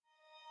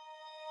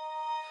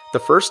the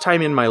first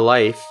time in my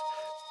life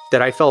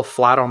that I fell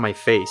flat on my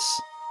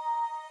face.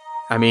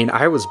 I mean,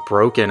 I was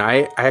broken.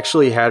 I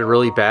actually had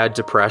really bad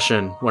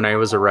depression when I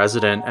was a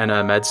resident and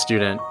a med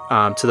student,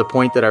 to the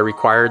point that I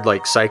required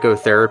like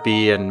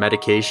psychotherapy and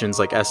medications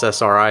like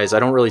SSRIs. I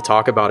don't really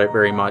talk about it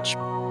very much.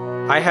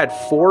 I had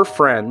 4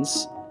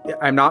 friends,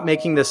 I'm not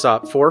making this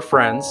up, 4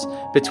 friends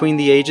between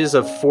the ages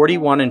of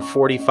 41 and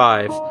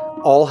 45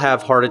 all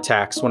have heart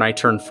attacks when I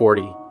turned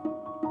 40.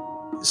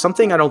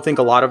 Something I don't think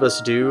a lot of us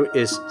do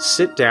is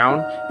sit down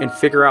and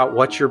figure out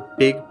what your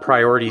big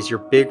priorities, your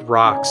big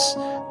rocks,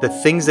 the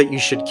things that you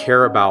should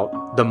care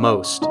about the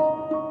most.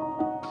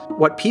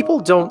 What people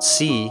don't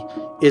see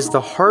is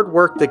the hard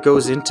work that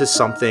goes into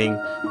something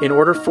in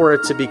order for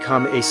it to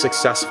become a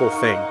successful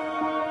thing.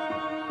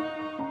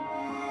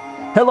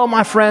 Hello,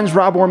 my friends.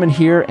 Rob Orman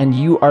here, and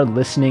you are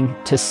listening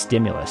to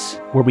Stimulus,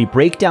 where we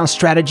break down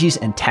strategies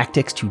and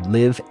tactics to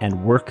live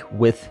and work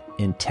with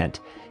intent.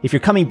 If you're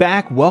coming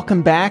back,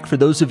 welcome back. For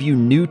those of you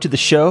new to the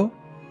show,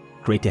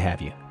 great to have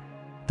you.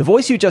 The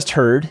voice you just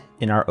heard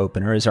in our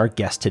opener is our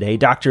guest today,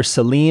 Dr.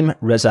 Salim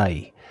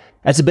Rezaie.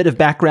 As a bit of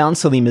background,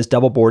 Salim is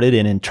double boarded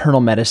in internal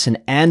medicine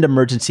and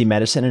emergency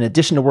medicine. In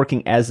addition to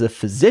working as a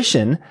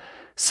physician,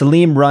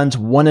 Salim runs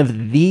one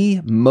of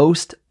the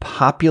most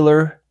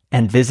popular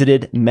and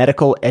visited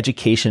medical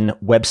education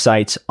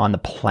websites on the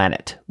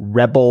planet,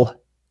 Rebel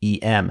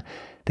EM,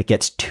 that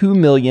gets 2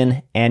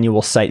 million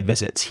annual site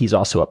visits. He's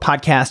also a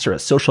podcaster, a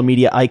social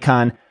media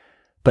icon,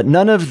 but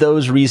none of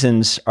those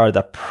reasons are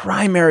the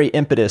primary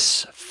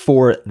impetus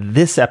for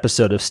this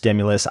episode of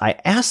Stimulus. I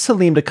asked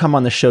Salim to come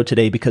on the show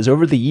today because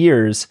over the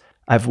years,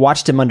 I've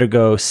watched him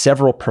undergo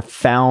several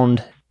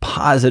profound,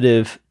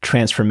 positive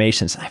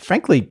transformations. I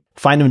frankly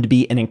find him to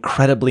be an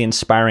incredibly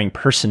inspiring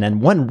person.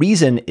 And one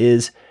reason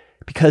is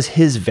because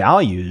his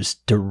values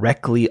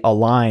directly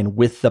align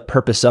with the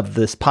purpose of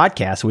this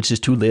podcast, which is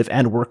to live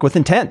and work with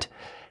intent.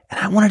 And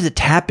I wanted to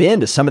tap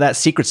into some of that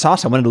secret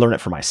sauce. I wanted to learn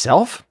it for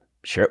myself,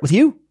 share it with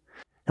you.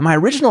 And my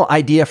original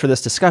idea for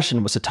this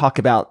discussion was to talk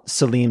about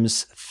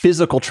Salim's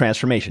physical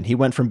transformation. He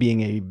went from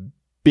being a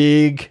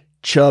big,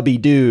 chubby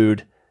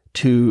dude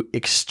to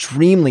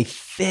extremely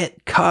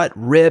fit, cut,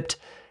 ripped,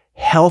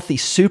 healthy,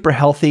 super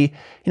healthy.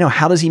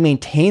 How does he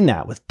maintain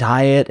that with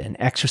diet and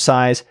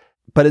exercise?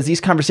 But as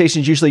these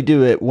conversations usually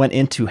do, it went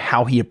into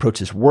how he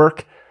approaches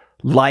work,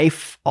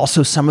 life,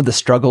 also some of the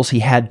struggles he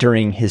had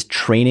during his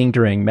training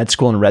during med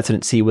school and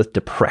residency with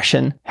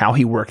depression, how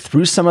he worked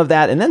through some of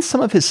that, and then some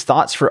of his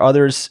thoughts for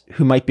others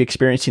who might be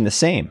experiencing the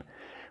same.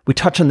 We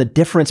touch on the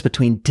difference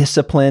between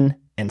discipline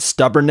and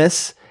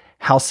stubbornness,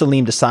 how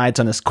Salim decides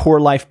on his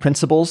core life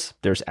principles.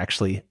 There's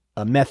actually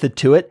a method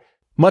to it.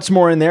 Much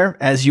more in there,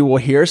 as you will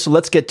hear. So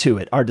let's get to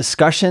it. Our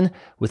discussion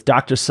with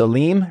Dr.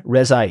 Salim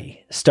Rezaie,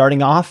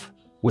 starting off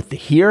with the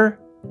here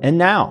and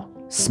now,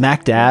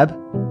 smack dab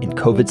in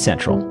COVID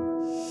Central.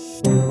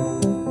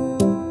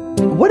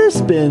 What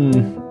has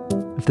been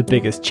the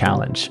biggest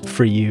challenge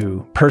for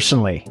you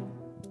personally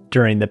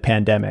during the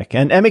pandemic?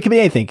 And it can be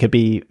anything. It could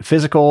be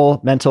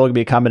physical, mental, it could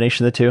be a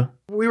combination of the two.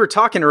 We were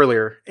talking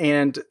earlier,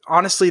 and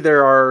honestly,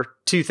 there are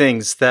 2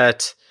 things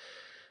that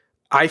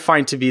I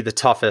find to be the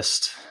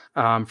toughest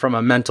from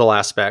a mental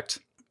aspect.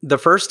 The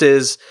first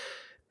is,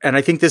 and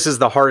I think this is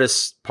the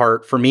hardest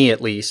part for me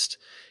at least,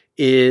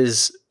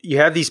 is you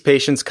have these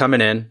patients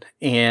coming in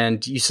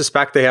and you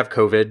suspect they have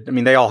COVID. I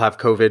mean, they all have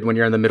COVID when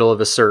you're in the middle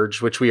of a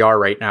surge, which we are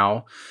right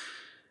now.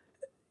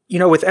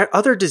 With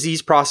other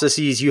disease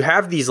processes, you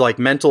have these like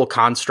mental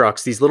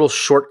constructs, these little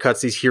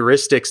shortcuts, these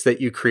heuristics that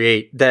you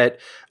create that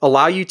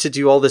allow you to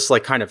do all this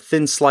like kind of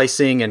thin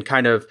slicing and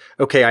kind of,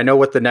 okay, I know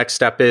what the next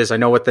step is. I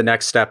know what the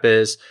next step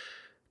is.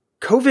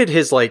 COVID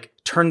has like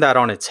turned that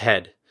on its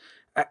head.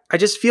 I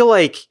just feel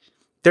like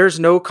there's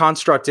no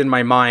construct in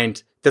my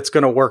mind that's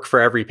going to work for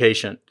every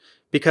patient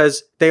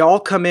because they all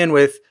come in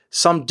with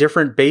some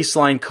different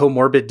baseline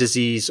comorbid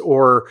disease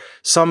or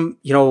some,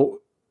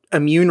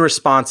 immune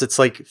response that's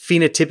like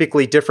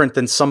phenotypically different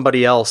than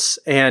somebody else.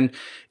 And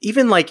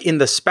even like in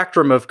the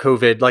spectrum of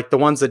COVID, like the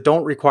ones that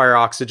don't require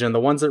oxygen, the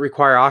ones that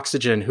require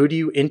oxygen, who do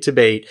you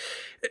intubate?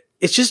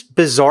 It's just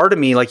bizarre to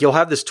me. Like you'll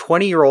have this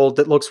 20-year-old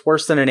that looks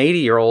worse than an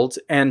 80-year-old.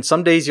 And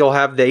some days you'll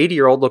have the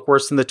 80-year-old look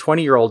worse than the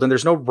 20-year-old. And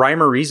there's no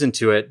rhyme or reason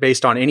to it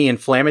based on any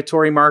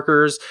inflammatory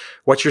markers,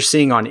 what you're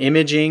seeing on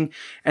imaging.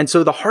 And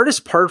so the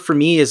hardest part for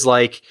me is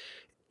like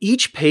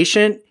each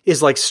patient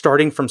is like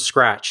starting from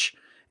scratch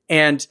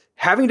and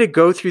having to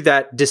go through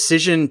that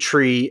decision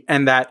tree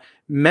and that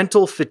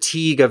mental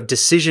fatigue of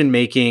decision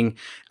making.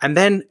 And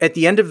then at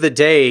the end of the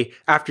day,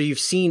 after you've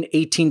seen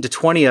 18 to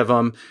 20 of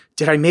them,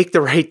 did I make the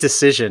right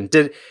decision?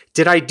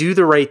 Did I do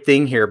the right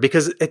thing here?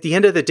 Because at the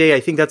end of the day, I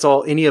think that's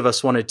all any of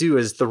us want to do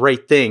is the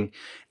right thing.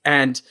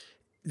 And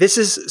this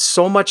is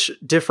so much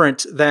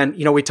different than,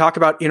 we talk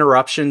about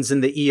interruptions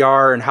in the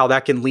ER and how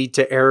that can lead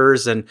to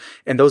errors and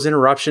those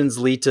interruptions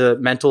lead to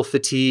mental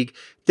fatigue.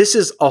 This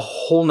is a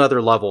whole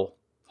nother level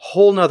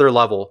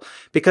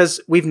because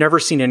we've never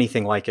seen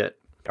anything like it.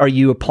 Are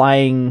you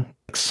applying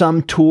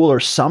some tool or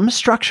some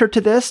structure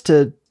to this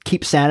to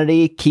keep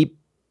sanity, keep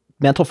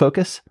mental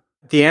focus?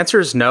 The answer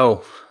is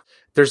no.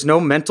 there's no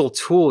mental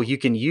tool you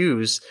can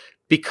use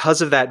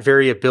because of that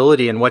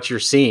variability in what you're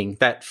seeing,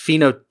 that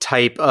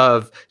phenotype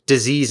of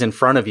disease in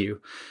front of you.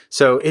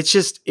 So it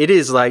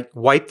is like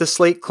wipe the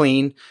slate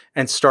clean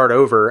and start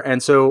over.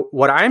 And so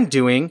what I'm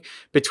doing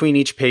between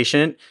each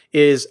patient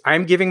is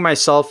I'm giving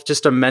myself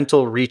just a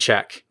mental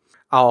recheck.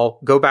 I'll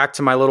go back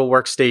to my little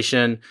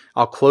workstation,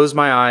 I'll close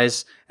my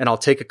eyes, and I'll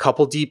take a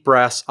couple deep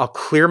breaths. I'll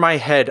clear my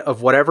head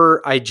of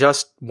whatever I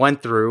just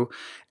went through.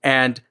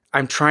 And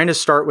I'm trying to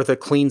start with a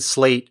clean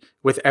slate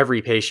with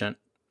every patient.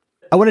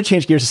 I want to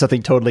change gears to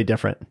something totally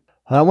different.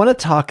 I want to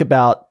talk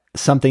about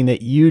something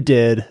that you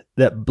did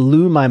that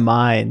blew my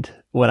mind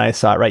when I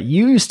saw it, right?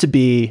 You used to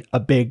be a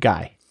big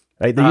guy,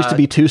 right? There used to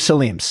be two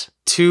Salims.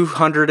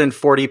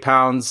 240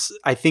 pounds.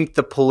 I think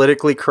the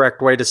politically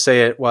correct way to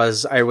say it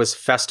was I was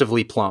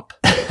festively plump.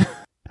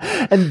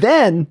 And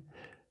then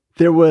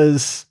there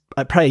was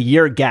probably a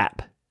year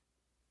gap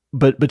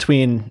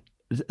between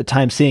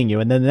time seeing you.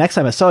 And then the next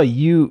time I saw you,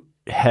 you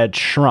had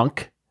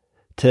shrunk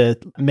to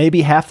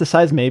maybe half the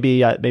size,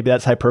 maybe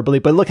that's hyperbole,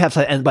 but look half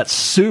size, but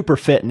super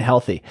fit and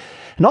healthy.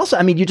 And also,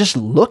 I mean, you just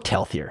looked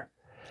healthier.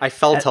 I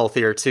felt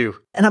healthier too.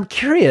 And I'm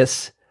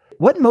curious,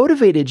 what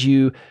motivated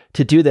you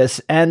to do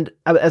this? And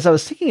as I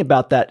was thinking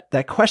about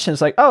that question,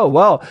 it's like, oh,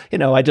 well,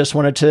 I just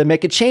wanted to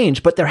make a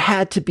change, but there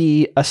had to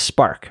be a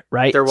spark,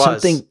 right? There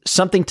was.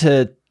 Something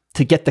to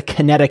get the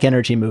kinetic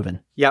energy moving.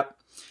 Yep.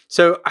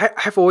 So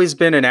I've always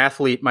been an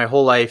athlete my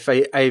whole life.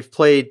 I've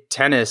played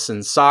tennis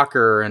and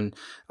soccer and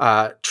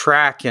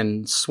track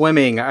and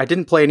swimming. I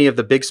didn't play any of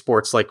the big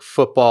sports like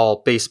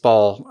football,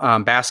 baseball,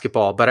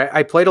 basketball, but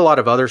I played a lot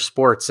of other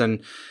sports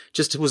and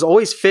just was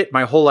always fit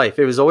my whole life.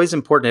 It was always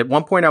important. At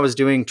one point, I was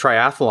doing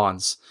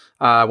triathlons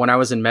when I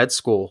was in med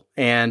school.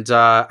 And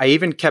I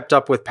even kept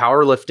up with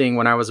powerlifting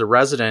when I was a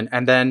resident.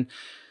 And then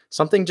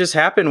something just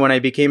happened when I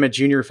became a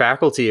junior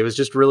faculty. It was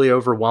just really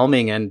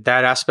overwhelming. And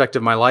that aspect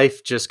of my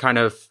life just kind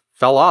of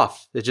fell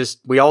off.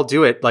 We all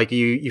do it. Like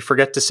you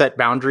forget to set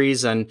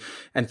boundaries and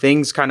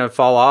things kind of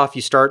fall off.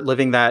 You start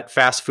living that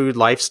fast food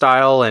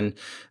lifestyle and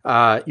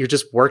you're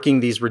just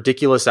working these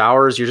ridiculous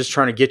hours. You're just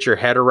trying to get your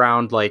head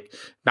around like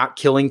not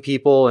killing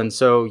people. And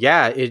so,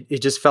 yeah,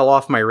 it just fell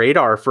off my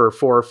radar for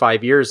 4 or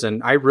 5 years.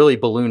 And I really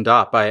ballooned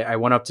up. I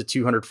went up to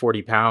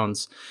 240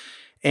 pounds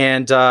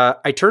and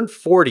I turned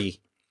 40.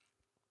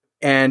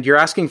 And you're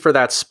asking for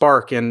that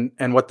spark. And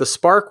what the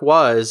spark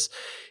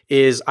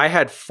is I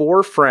had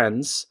 4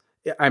 friends.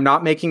 I'm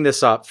not making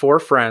this up. 4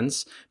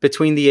 friends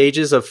between the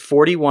ages of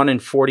 41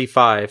 and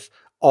 45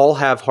 all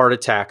have heart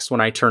attacks when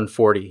I turned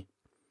 40.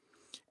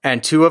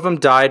 And 2 of them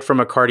died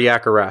from a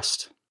cardiac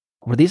arrest.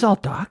 Were these all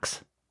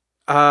docs?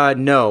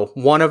 No.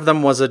 1 of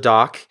them was a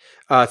doc.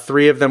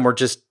 3 of them were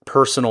just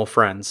personal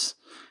friends.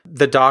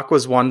 The doc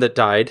was one that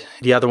died.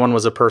 The other one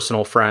was a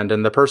personal friend.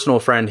 And the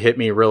personal friend hit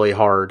me really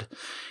hard.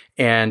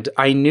 And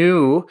I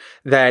knew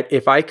that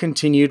if I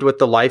continued with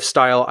the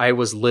lifestyle I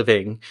was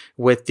living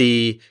with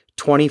the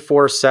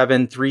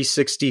 24/7,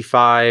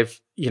 365,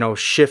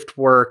 shift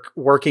work,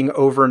 working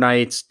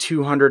overnights,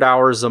 200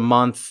 hours a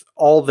month,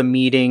 all the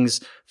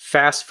meetings,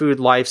 fast food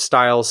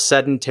lifestyle,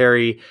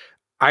 sedentary,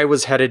 I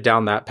was headed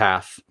down that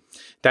path.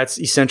 That's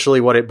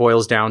essentially what it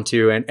boils down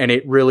to. And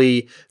it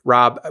really,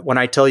 Rob, when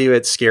I tell you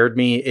it scared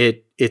me,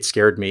 it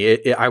scared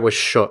me. I was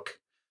shook.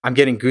 I'm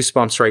getting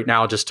goosebumps right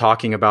now just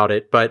talking about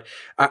it. But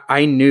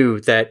I knew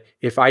that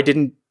if I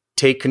didn't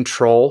take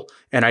control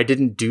and I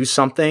didn't do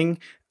something,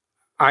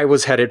 I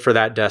was headed for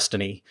that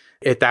destiny.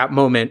 At that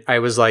moment, I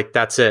was like,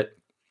 that's it.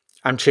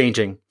 I'm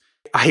changing.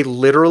 I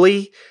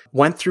literally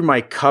went through my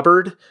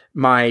cupboard,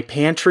 my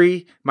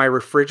pantry, my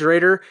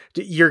refrigerator.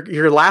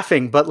 You're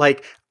laughing, but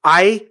like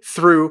I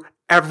threw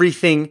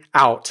everything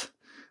out,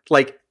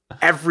 like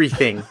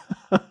everything.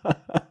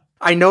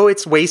 I know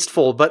it's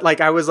wasteful, but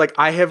like I was like,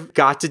 I have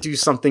got to do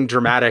something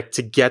dramatic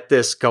to get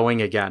this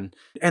going again.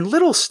 And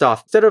little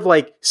stuff, instead of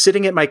like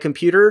sitting at my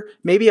computer,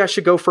 maybe I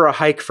should go for a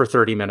hike for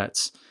 30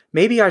 minutes.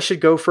 Maybe I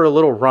should go for a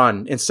little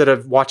run instead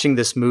of watching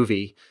this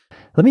movie.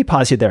 Let me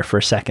pause you there for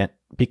a second,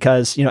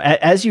 because,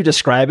 as you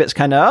describe it, it's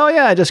kind of, oh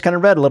yeah, I just kind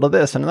of read a little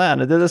this and that,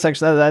 and I did this,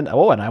 actually, that, and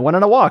I went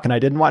on a walk and I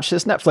didn't watch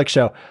this Netflix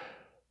show.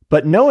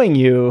 But knowing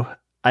you,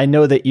 I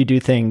know that you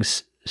do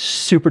things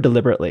super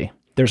deliberately.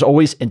 There's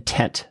always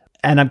intent.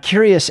 And I'm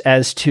curious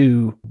as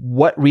to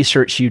what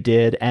research you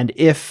did, and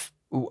if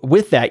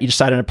with that you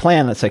decide on a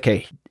plan that's like,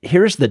 okay,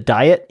 here's the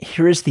diet,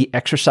 here's the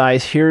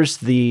exercise, here's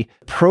the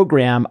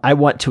program I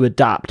want to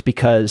adopt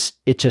because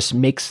it just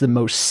makes the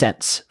most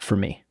sense for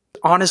me.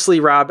 Honestly,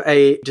 Rob,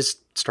 I just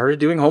started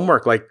doing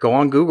homework, like go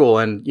on Google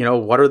and,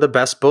 what are the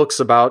best books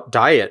about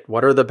diet?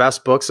 What are the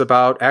best books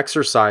about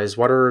exercise?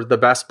 What are the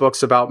best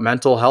books about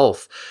mental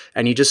health?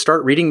 And you just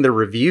start reading the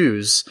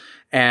reviews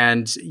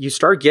and you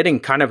start getting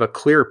kind of a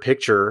clear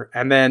picture.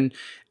 And then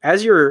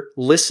as you're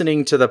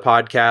listening to the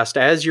podcast,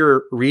 as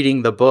you're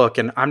reading the book,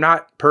 and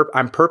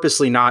I'm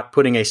purposely not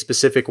putting a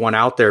specific one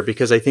out there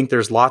because I think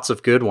there's lots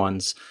of good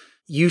ones.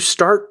 You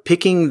start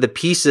picking the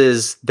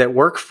pieces that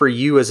work for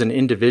you as an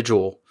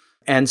individual.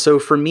 And so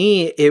for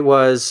me, it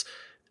was,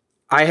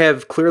 I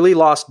have clearly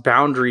lost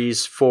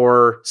boundaries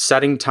for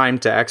setting time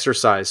to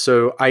exercise.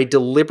 So I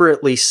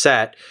deliberately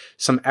set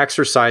some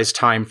exercise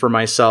time for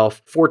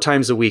myself 4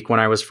 times a week when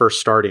I was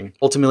first starting.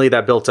 Ultimately,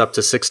 that built up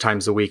to 6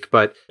 times a week,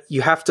 but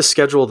you have to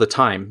schedule the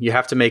time. You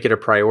have to make it a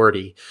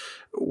priority.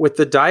 With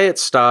the diet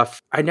stuff,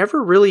 I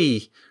never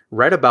really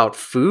read about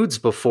foods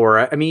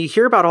before. I mean, you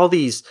hear about all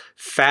these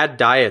fad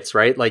diets,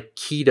 right? Like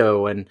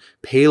keto and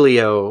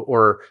paleo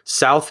or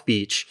South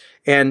Beach.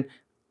 And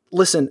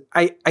listen,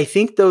 I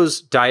think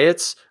those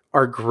diets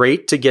are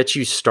great to get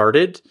you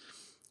started,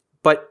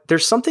 but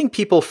there's something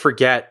people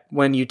forget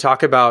when you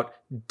talk about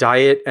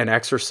diet and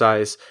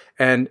exercise,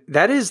 and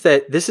that is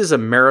that this is a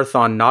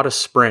marathon, not a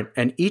sprint.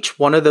 And each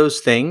one of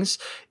those things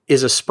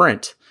is a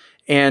sprint.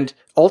 And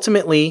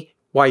ultimately,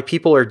 why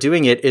people are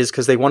doing it is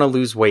because they want to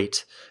lose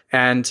weight.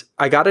 And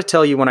I got to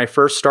tell you, when I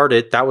first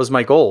started, that was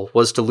my goal,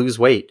 was to lose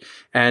weight.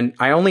 And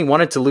I only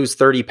wanted to lose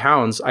 30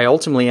 pounds. I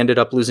ultimately ended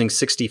up losing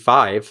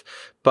 65,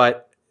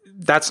 but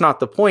that's not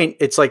the point.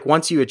 It's like,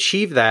 once you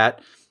achieve that,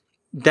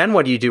 then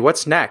what do you do?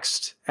 What's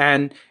next?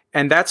 And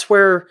that's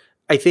where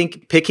I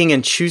think picking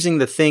and choosing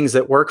the things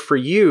that work for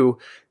you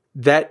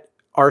that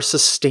are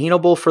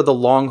sustainable for the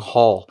long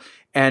haul.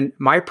 And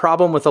my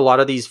problem with a lot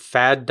of these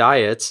fad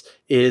diets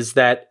is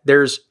that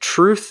there's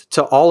truth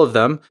to all of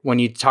them when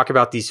you talk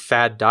about these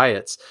fad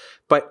diets,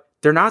 but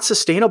they're not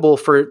sustainable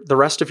for the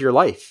rest of your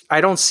life. I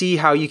don't see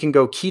how you can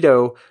go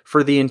keto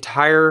for the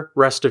entire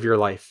rest of your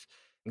life.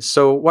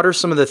 So what are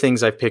some of the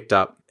things I've picked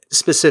up?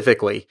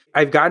 Specifically,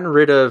 I've gotten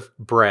rid of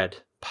bread,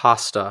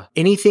 pasta,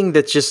 anything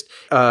that's just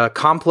a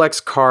complex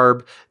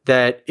carb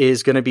that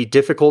is going to be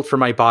difficult for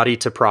my body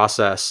to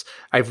process.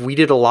 I've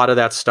weeded a lot of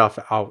that stuff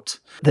out.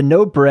 The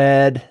no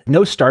bread,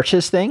 no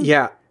starches thing?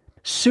 Yeah.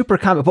 Super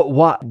common, but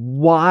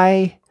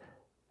why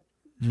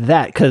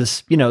that?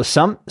 Because,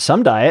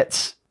 some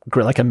diets,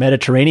 like a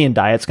Mediterranean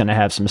diet's going to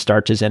have some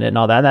starches in it and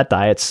all that. That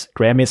diet's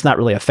great. I mean, it's not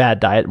really a fad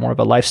diet, more of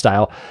a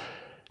lifestyle.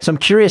 So I'm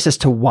curious as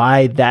to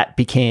why that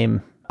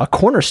became a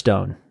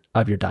cornerstone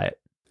of your diet.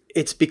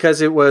 It's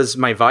because it was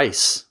my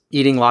vice,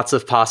 eating lots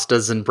of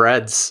pastas and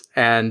breads.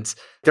 And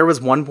there was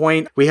one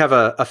point, we have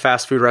a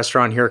fast food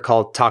restaurant here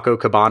called Taco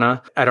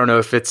Cabana. I don't know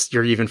if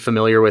you're even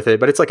familiar with it,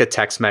 but it's like a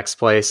Tex-Mex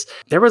place.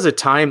 There was a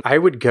time I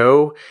would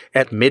go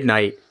at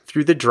midnight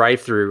through the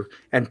drive-thru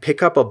and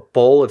pick up a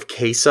bowl of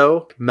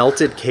queso,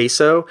 melted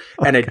queso,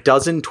 and a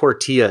dozen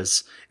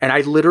tortillas. And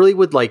I literally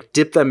would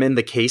dip them in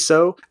the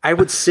queso. I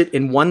would sit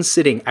in one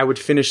sitting. I would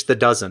finish the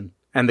dozen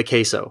and the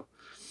queso.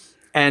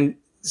 And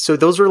so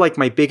those were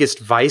my biggest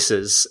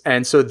vices.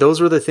 And so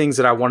those were the things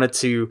that I wanted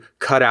to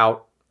cut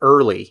out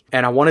early,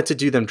 and I wanted to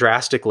do them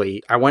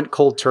drastically. I went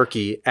cold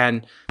turkey.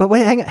 But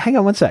wait, hang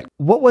on one sec.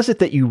 What was it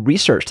that you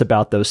researched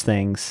about those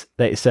things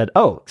that you said,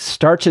 oh,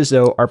 starches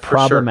though are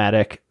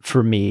problematic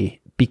for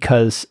me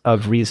because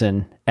of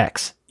reason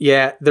X?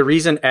 Yeah, the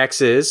reason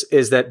X is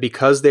that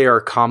because they are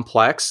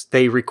complex,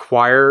 they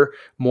require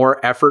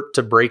more effort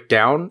to break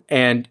down.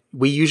 And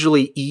we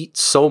usually eat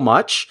so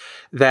much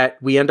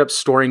that we end up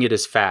storing it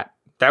as fat.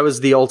 That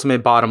was the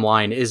ultimate bottom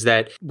line, is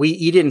that we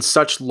eat in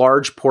such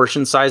large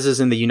portion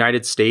sizes in the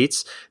United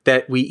States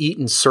that we eat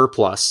in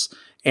surplus.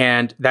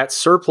 And that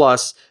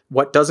surplus,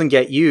 what doesn't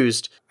get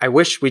used, I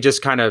wish we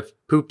just kind of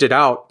pooped it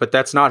out, but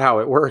that's not how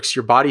it works.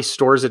 Your body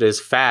stores it as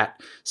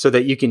fat so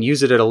that you can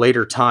use it at a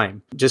later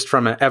time, just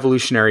from an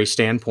evolutionary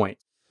standpoint.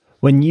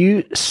 When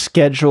you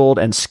schedule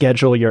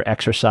your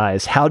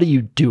exercise, how do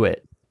you do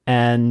it?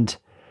 And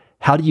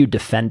how do you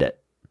defend it?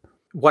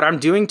 What I'm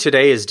doing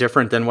today is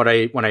different than when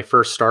I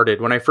first started.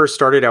 When I first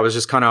started, I was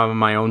just kind of on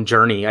my own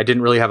journey. I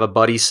didn't really have a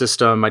buddy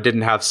system. I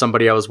didn't have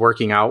somebody I was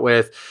working out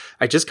with.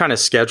 I just kind of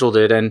scheduled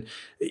it. And,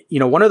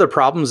 one of the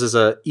problems as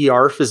a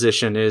ER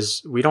physician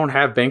is we don't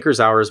have banker's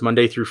hours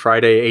Monday through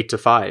Friday, 8 to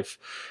 5.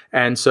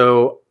 And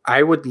so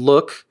I would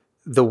look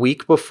the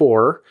week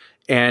before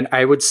and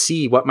I would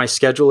see what my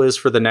schedule is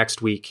for the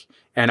next week.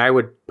 And I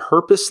would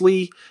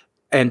purposely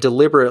and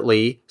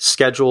deliberately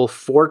schedule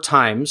 4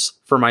 times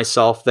for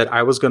myself that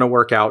I was going to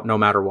work out no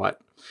matter what.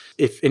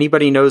 If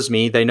anybody knows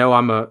me, they know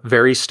I'm a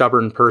very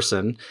stubborn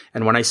person.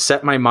 And when I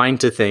set my mind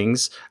to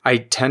things, I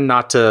tend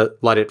not to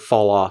let it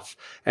fall off.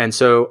 And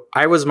so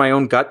I was my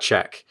own gut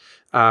check.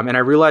 And I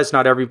realized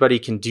not everybody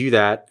can do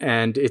that.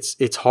 And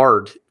it's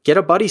hard. Get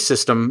a buddy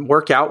system,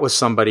 work out with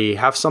somebody,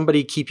 have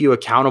somebody keep you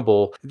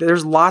accountable.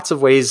 There's lots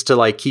of ways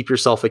to keep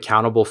yourself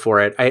accountable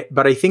for it.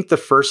 But I think the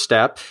first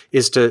step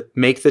is to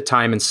make the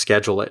time and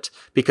schedule it,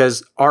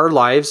 because our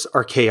lives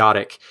are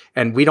chaotic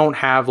and we don't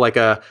have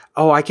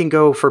I can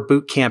go for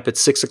boot camp at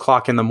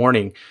 6:00 in the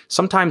morning.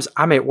 Sometimes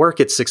I'm at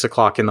work at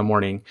 6:00 in the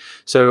morning.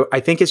 So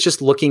I think it's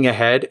just looking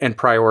ahead and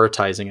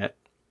prioritizing it.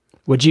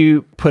 Would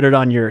you put it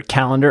on your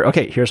calendar?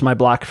 Okay, here's my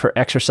block for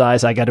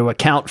exercise. I got to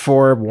account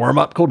for warm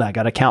up, cool down. I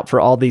got to account for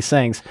all these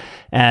things.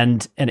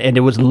 And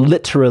it was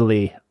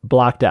literally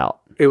blocked out.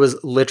 It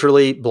was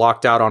literally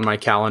blocked out on my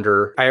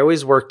calendar. I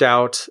always worked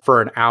out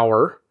for an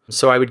hour.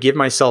 So I would give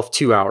myself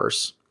 2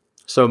 hours.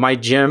 So my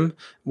gym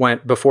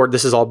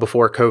this is all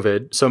before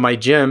COVID. So my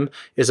gym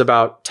is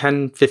about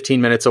 10,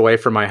 15 minutes away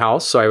from my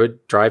house. So I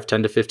would drive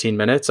 10 to 15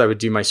 minutes. I would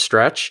do my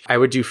stretch. I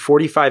would do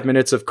 45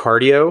 minutes of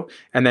cardio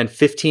and then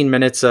 15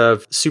 minutes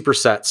of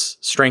supersets,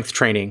 strength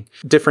training,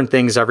 different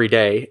things every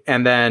day.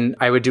 And then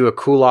I would do a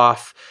cool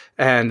off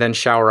and then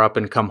shower up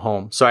and come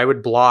home. So I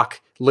would block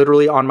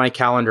literally on my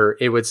calendar,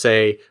 it would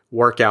say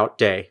workout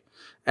day.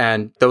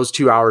 And those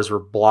 2 hours were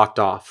blocked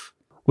off.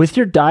 With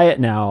your diet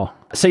now,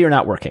 say you're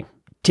not working.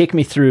 Take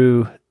me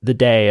through the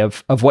day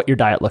of what your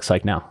diet looks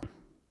like now.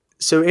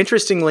 So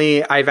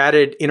interestingly, I've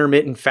added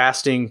intermittent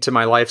fasting to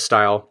my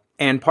lifestyle.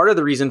 And part of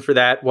the reason for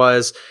that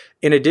was,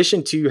 in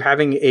addition to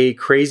having a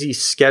crazy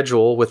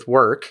schedule with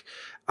work,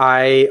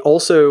 I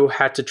also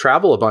had to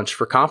travel a bunch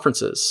for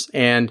conferences.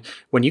 And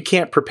when you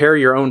can't prepare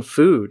your own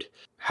food,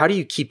 how do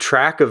you keep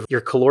track of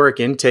your caloric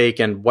intake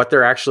and what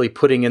they're actually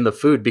putting in the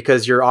food?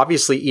 Because you're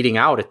obviously eating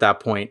out at that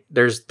point.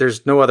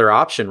 There's no other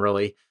option,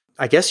 really.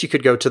 I guess you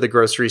could go to the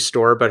grocery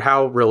store, but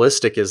how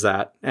realistic is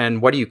that?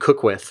 And what do you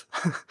cook with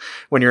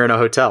when you're in a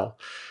hotel?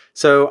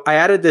 So I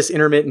added this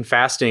intermittent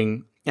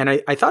fasting, and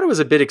I thought it was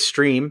a bit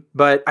extreme,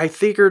 but I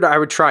figured I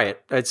would try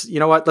it. You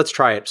know what? Let's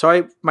try it.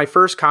 So my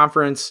first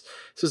conference,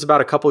 this was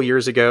about a couple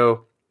years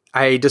ago,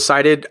 I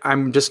decided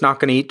I'm just not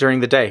going to eat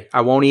during the day.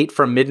 I won't eat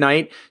from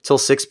midnight till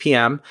 6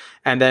 p.m.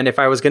 And then if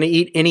I was going to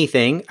eat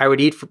anything, I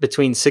would eat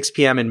between 6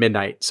 p.m. and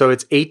midnight. So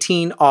it's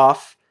 18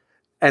 off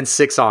and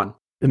 6 on.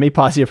 Let me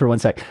pause you for one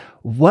sec.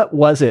 What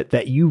was it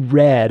that you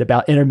read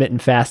about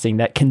intermittent fasting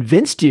that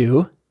convinced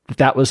you that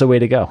that was the way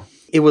to go?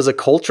 It was a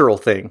cultural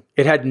thing.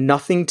 It had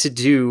nothing to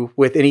do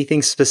with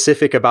anything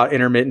specific about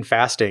intermittent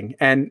fasting.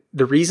 And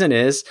the reason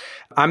is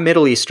I'm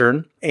Middle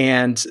Eastern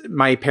and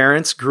my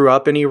parents grew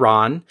up in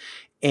Iran.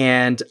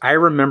 And I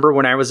remember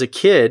when I was a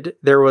kid,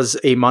 there was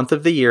a month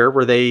of the year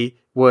where they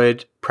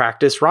would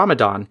practice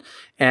Ramadan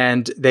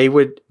and they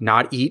would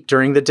not eat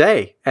during the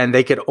day and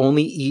they could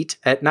only eat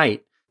at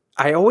night.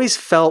 I always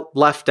felt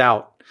left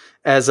out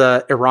as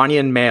an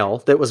Iranian male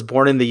that was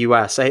born in the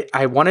US.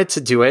 I wanted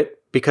to do it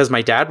because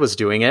my dad was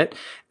doing it,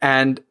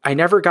 and I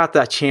never got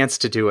that chance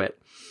to do it.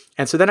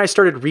 And so then I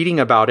started reading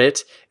about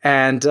it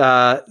and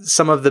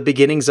some of the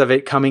beginnings of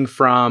it coming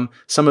from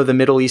some of the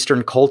Middle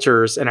Eastern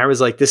cultures. And I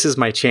was like, this is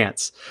my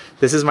chance.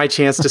 This is my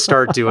chance to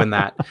start doing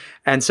that.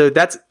 And so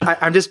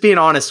I'm just being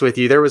honest with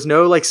you. There was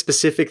no like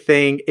specific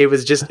thing. It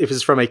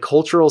was from a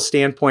cultural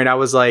standpoint. I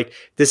was like,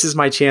 this is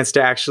my chance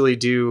to actually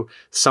do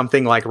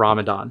something like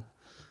Ramadan.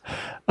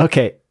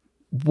 Okay.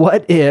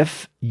 What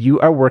if you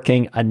are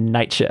working a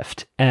night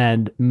shift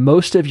and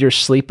most of your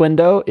sleep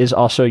window is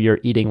also your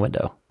eating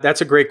window? That's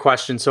a great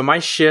question. So my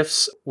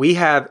shifts, we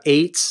have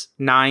 8s,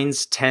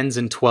 9s, 10s,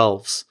 and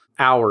 12s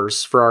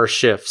hours for our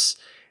shifts.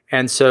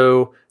 And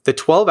so the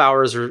 12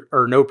 hours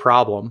are no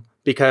problem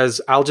because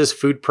I'll just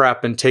food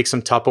prep and take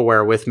some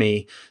Tupperware with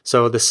me.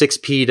 So the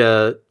 6P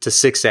to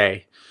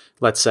 6A,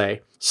 let's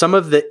say. Some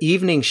of the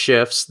evening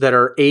shifts that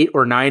are 8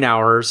 or 9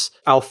 hours,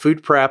 I'll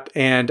food prep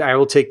and I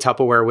will take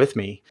Tupperware with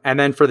me. And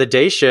then for the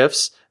day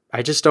shifts,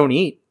 I just don't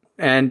eat.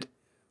 And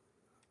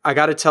I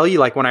got to tell you,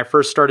 like when I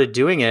first started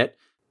doing it,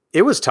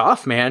 it was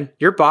tough, man.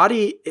 The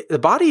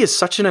body is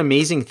such an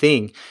amazing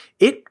thing.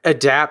 It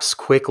adapts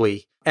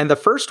quickly. And the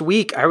first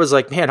week I was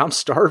like, man, I'm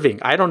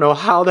starving. I don't know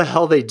how the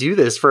hell they do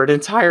this for an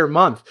entire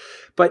month.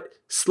 But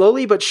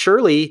slowly but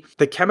surely,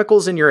 the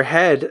chemicals in your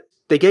head,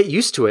 they get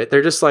used to it.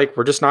 They're just like,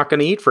 we're just not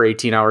going to eat for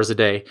 18 hours a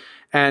day.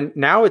 And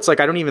now it's like,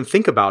 I don't even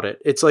think about it.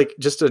 It's like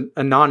just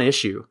a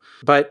non-issue.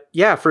 But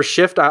yeah, for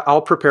shift,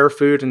 I'll prepare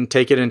food and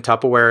take it in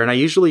Tupperware. And I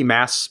usually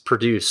mass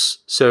produce.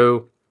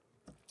 So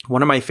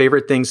one of my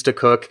favorite things to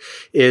cook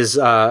is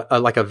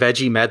like a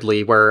veggie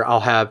medley where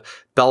I'll have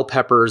bell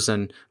peppers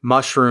and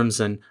mushrooms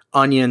and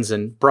onions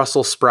and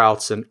Brussels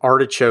sprouts and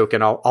artichoke,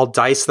 and I'll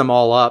dice them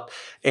all up.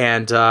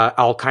 And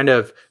I'll kind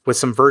of, with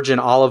some virgin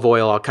olive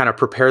oil, I'll kind of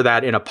prepare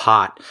that in a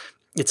pot.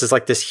 It's just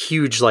like this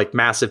huge, like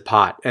massive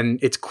pot. And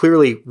it's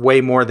clearly way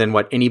more than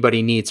what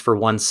anybody needs for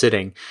one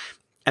sitting.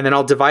 And then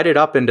I'll divide it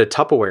up into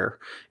Tupperware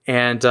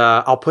and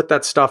I'll put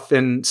that stuff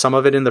in, some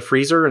of it in the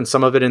freezer and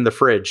some of it in the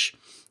fridge.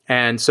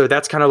 And so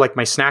that's kind of like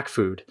my snack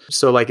food.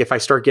 So like if I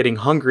start getting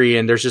hungry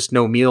and there's just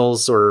no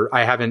meals or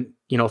I haven't,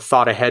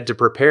 thought ahead to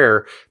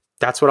prepare,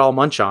 that's what I'll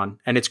munch on.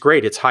 And it's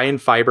great. It's high in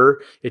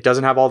fiber. It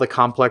doesn't have all the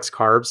complex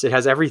carbs. It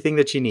has everything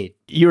that you need.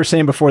 You were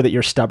saying before that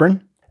you're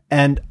stubborn.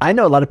 And I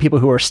know a lot of people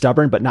who are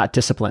stubborn, but not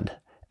disciplined.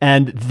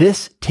 And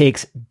this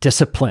takes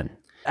discipline.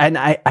 And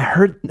I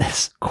heard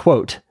this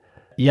quote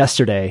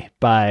yesterday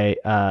by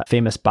a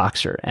famous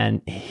boxer.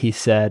 And he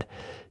said,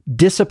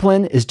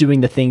 discipline is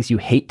doing the things you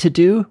hate to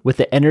do with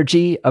the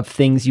energy of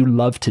things you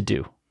love to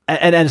do.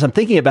 And as I'm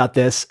thinking about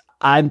this,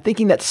 I'm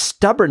thinking that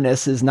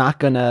stubbornness is not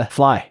going to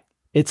fly.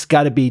 It's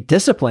got to be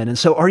discipline. And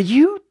so are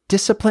you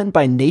disciplined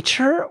by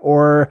nature,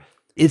 or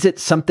is it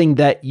something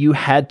that you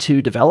had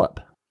to develop?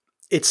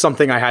 It's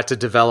something I had to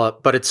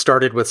develop, but it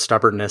started with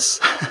stubbornness.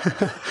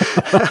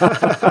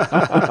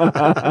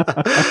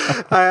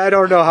 I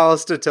don't know how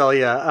else to tell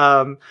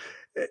you.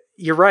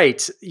 You're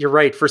right.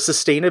 For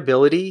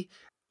sustainability,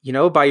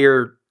 by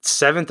your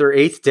 7th or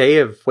 8th day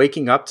of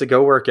waking up to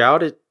go work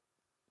out,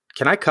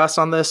 can I cuss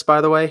on this,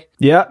 by the way?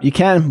 Yeah, you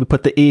can. We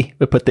put the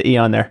E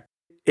on there.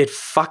 It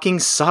fucking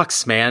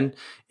sucks, man.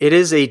 It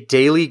is a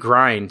daily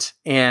grind.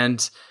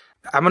 And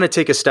I'm going to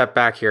take a step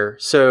back here.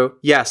 So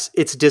yes,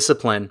 it's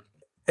discipline.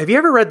 Have you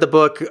ever read the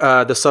book,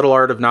 The Subtle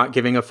Art of Not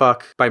Giving a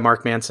Fuck by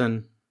Mark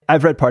Manson?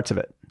 I've read parts of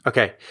it.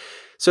 Okay.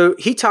 So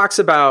he talks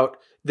about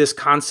this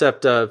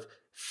concept of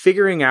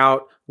figuring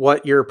out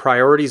what your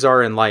priorities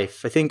are in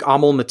life. I think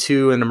Amal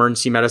Mattu in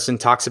emergency medicine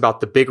talks about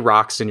the big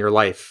rocks in your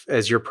life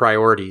as your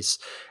priorities.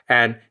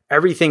 And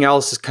everything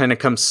else kind of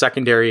comes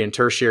secondary and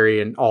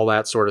tertiary and all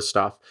that sort of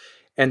stuff.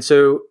 And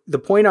so the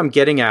point I'm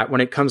getting at when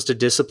it comes to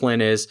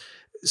discipline is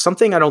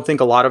something I don't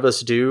think a lot of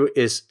us do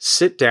is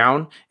sit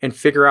down and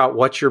figure out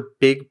what your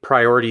big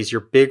priorities,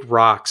 your big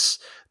rocks,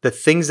 the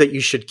things that you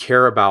should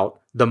care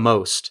about the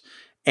most.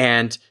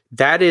 And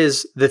that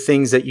is the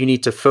things that you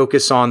need to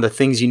focus on, the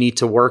things you need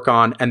to work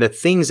on, and the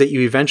things that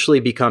you eventually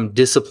become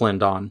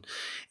disciplined on.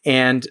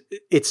 And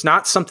it's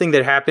not something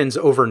that happens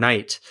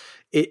overnight.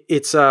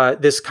 It's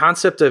this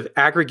concept of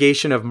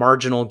aggregation of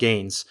marginal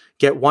gains.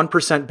 Get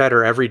 1%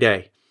 better every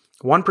day.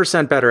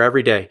 1% better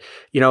every day.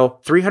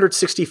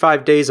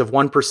 365 days of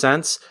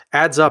 1%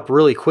 adds up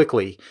really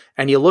quickly.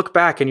 And you look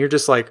back and you're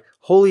just like,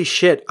 holy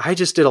shit, I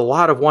just did a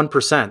lot of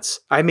 1%.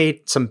 I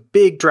made some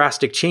big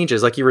drastic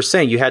changes. Like you were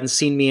saying, you hadn't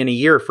seen me in a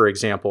year, for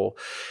example.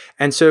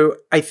 And so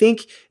I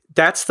think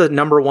that's the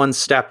number one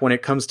step when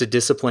it comes to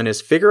discipline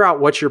is figure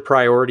out what your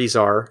priorities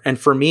are. And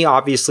for me,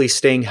 obviously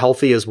staying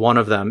healthy is one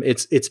of them.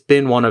 It's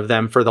been one of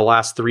them for the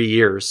last 3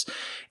 years.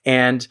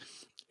 And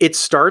it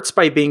starts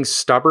by being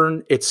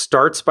stubborn. It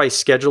starts by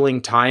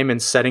scheduling time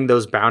and setting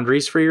those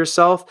boundaries for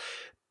yourself.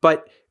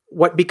 But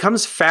what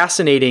becomes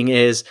fascinating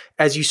is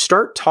as you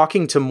start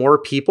talking to more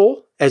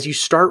people, as you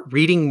start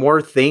reading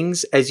more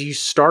things, as you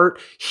start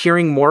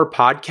hearing more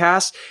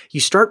podcasts,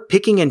 you start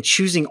picking and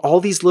choosing all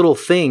these little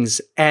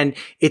things and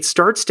it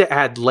starts to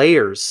add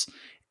layers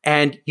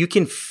and you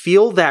can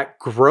feel that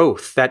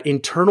growth, that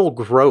internal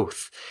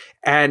growth.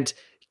 And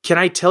can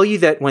I tell you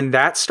that when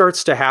that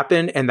starts to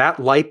happen and that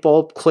light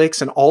bulb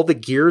clicks and all the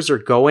gears are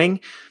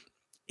going,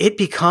 it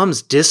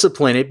becomes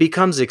discipline. It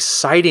becomes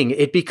exciting.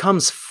 It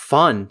becomes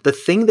fun. The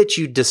thing that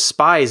you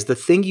despise, the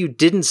thing you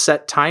didn't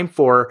set time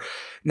for,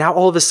 now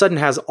all of a sudden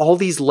has all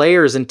these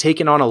layers and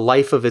taken on a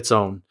life of its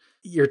own.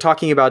 You're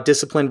talking about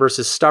discipline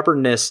versus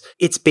stubbornness.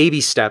 It's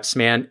baby steps,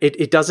 man.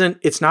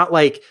 It's not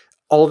like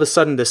all of a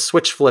sudden the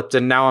switch flipped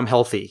and now I'm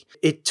healthy.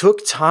 It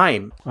took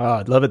time. Oh,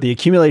 I love it. The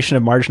accumulation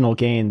of marginal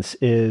gains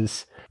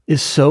is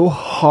so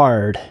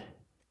hard.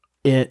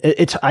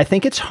 I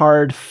think it's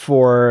hard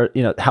for,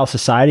 how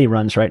society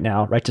runs right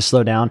now, right? To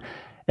slow down.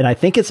 And I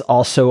think it's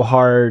also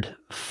hard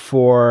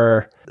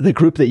for the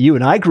group that you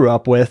and I grew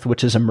up with,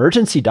 which is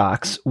emergency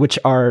docs, which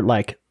are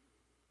like,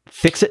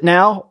 fix it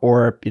now,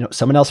 or,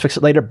 someone else fix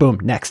it later. Boom,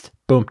 next,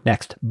 boom,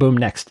 next, boom,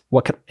 next.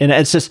 And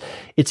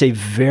it's a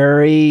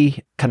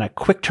very kind of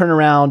quick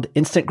turnaround,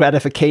 instant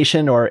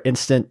gratification or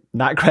instant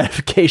not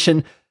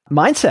gratification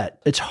mindset.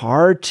 It's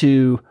hard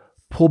to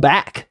pull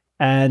back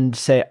and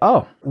say,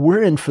 oh,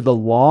 we're in for the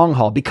long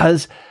haul,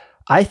 because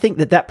I think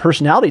that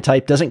personality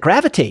type doesn't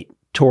gravitate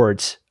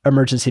towards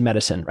emergency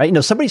medicine,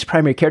 right? Somebody's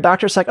primary care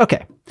doctor is like,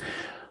 okay,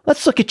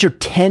 let's look at your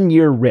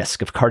 10-year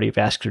risk of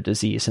cardiovascular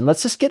disease. And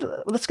let's get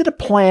a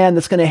plan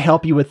that's going to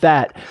help you with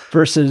that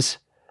versus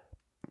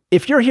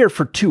if you're here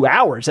for 2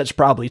 hours, that's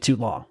probably too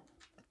long.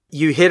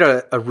 You hit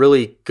a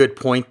really good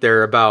point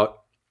there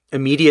about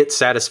immediate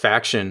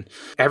satisfaction.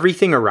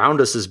 Everything around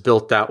us is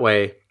built that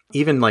way.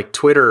 Even like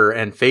Twitter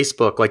and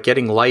Facebook, like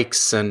getting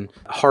likes and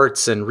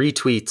hearts and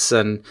retweets,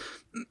 and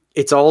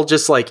it's all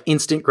just like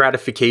instant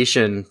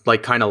gratification,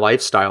 like kind of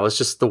lifestyle. It's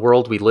just the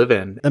world we live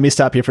in. Let me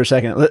stop you for a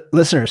second.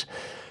 Listeners,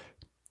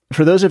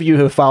 for those of you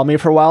who follow me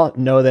for a while,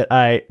 know that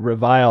I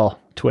revile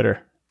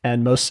Twitter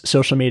and most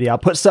social media. I'll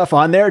put stuff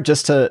on there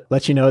just to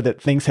let you know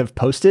that things have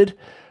posted.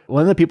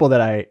 One of the people that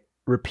I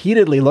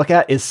repeatedly look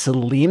at is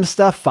Salim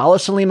stuff. Follow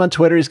Salim on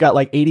Twitter. He's got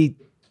like 80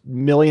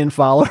 million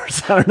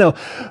followers. I don't know.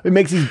 It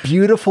makes these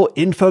beautiful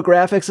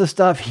infographics of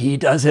stuff. He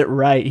does it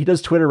right. He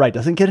does Twitter right.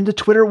 Doesn't get into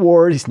Twitter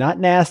wars. He's not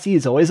nasty.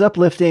 He's always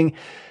uplifting.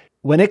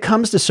 When it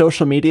comes to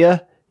social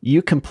media,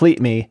 you complete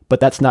me,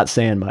 but that's not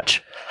saying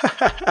much.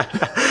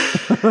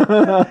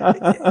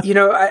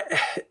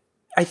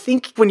 I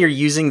think when you're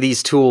using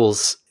these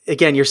tools,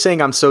 again, you're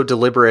saying I'm so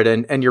deliberate,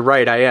 and you're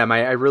right, I am.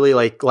 I really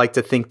like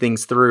to think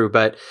things through,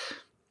 but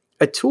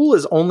a tool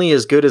is only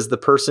as good as the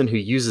person who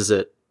uses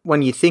it.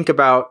 When you think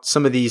about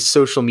some of these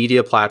social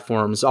media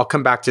platforms, I'll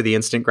come back to the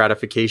instant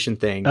gratification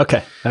thing.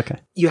 Okay.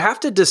 You have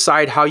to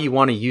decide how you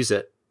want to use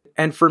it.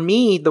 And for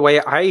me, the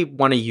way I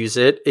want to use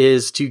it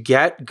is to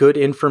get good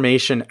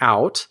information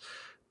out,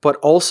 but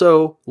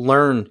also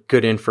learn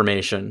good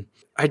information.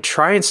 I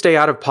try and stay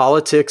out of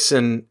politics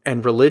and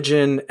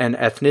religion and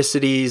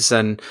ethnicities.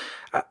 And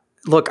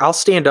look, I'll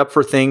stand up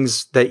for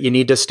things that you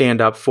need to stand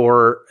up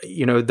for.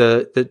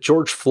 The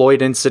George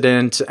Floyd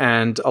incident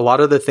and a lot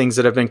of the things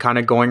that have been kind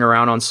of going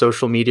around on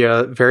social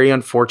media, very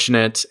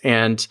unfortunate.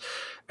 And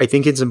I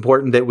think it's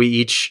important that we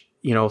each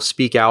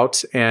speak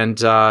out and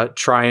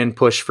try and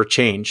push for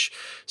change.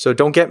 So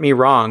don't get me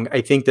wrong.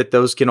 I think that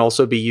those can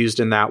also be used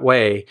in that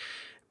way.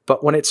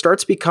 But when it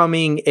starts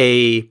becoming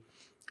a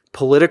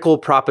political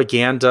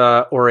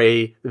propaganda or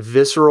a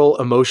visceral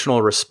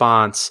emotional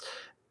response,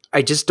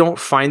 I just don't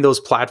find those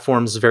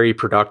platforms very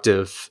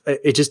productive.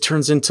 It just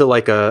turns into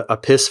like a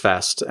piss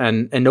fest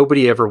and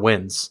nobody ever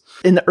wins.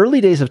 In the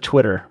early days of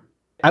Twitter,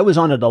 I was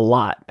on it a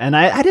lot and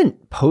I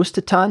didn't post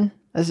a ton.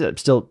 I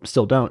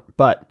still don't,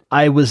 but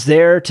I was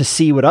there to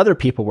see what other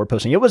people were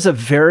posting. It was a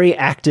very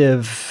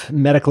active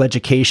medical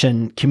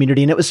education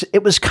community, and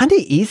it was kind of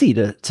easy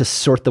to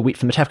sort the wheat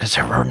from the chaff because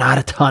there were not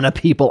a ton of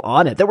people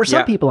on it. There were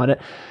some people on it,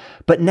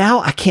 but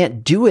now I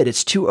can't do it.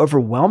 It's too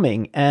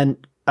overwhelming. And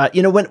when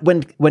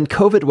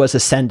COVID was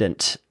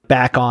ascendant,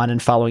 back on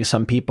and following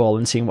some people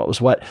and seeing what was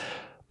what,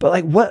 but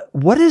like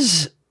what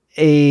is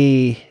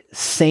a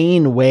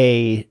sane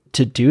way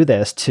to do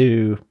this?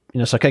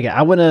 So okay,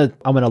 I want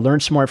to learn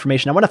some more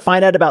information. I want to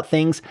find out about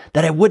things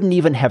that I wouldn't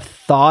even have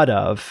thought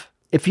of.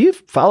 If you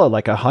follow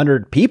like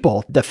 100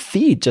 people, the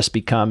feed just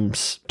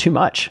becomes too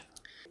much.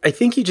 I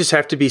think you just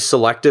have to be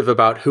selective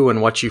about who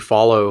and what you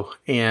follow.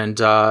 And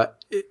I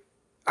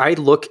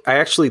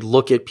actually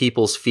look at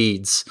people's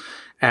feeds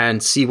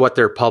and see what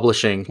they're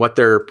publishing, what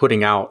they're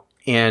putting out.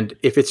 And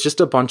if it's just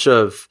a bunch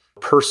of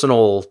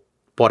personal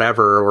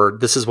whatever, or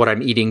this is what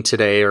I'm eating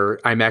today, or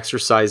I'm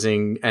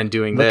exercising and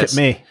doing this.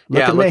 Look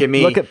at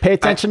me. Pay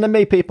attention to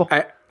me, people.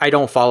 I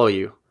don't follow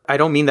you. I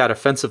don't mean that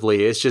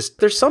offensively. It's just,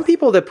 there's some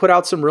people that put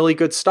out some really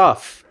good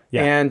stuff.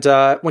 Yeah.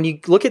 And when you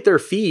look at their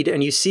feed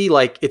and you see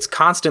like, it's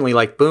constantly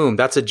like, boom,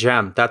 that's a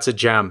gem. That's a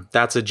gem.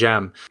 That's a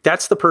gem.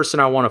 That's the person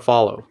I want to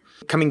follow.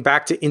 Coming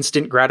back to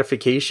instant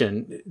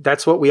gratification,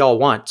 that's what we all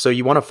want. So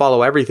you want to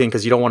follow everything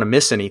because you don't want to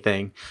miss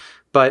anything.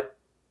 But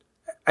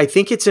I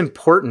think it's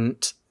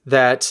important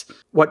that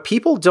what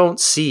people don't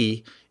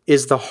see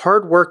is the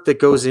hard work that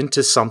goes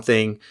into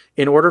something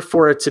in order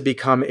for it to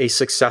become a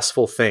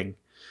successful thing.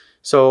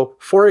 So,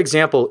 for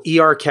example,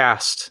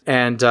 ERcast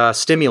and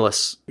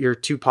Stimulus, your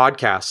two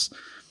podcasts.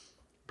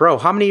 Bro,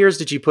 how many years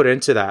did you put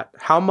into that?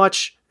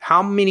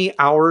 How many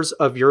hours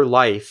of your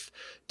life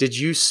did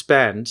you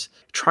spend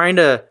trying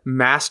to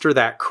master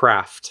that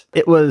craft?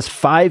 It was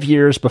 5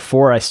 years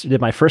before I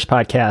did my first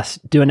podcast,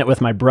 doing it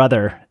with my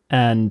brother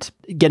and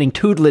getting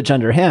tutelage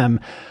under him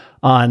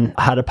on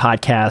how to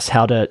podcast,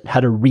 how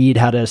to read,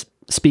 how to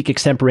speak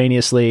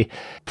extemporaneously.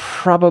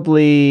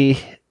 Probably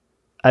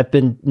I've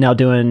been now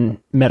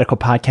doing medical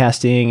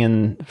podcasting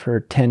and for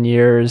 10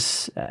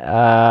 years,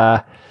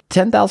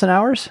 10,000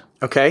 hours.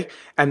 Okay.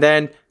 And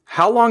then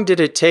how long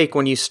did it take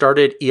when you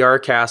started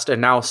ERcast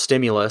and now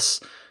Stimulus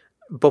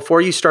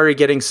before you started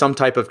getting some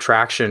type of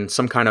traction,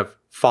 some kind of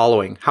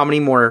following? How many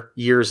more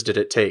years did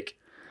it take?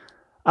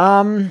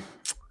 Well,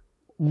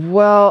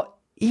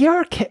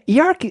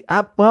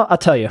 well, I'll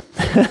tell you.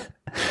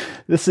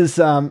 This is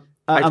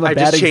I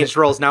just changed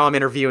roles. Now I'm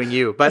interviewing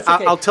you, but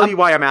okay. I'll tell you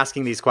why I'm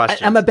asking these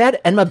questions. I'm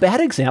a bad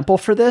example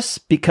for this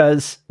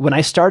because when I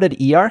started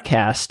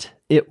ERcast,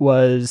 it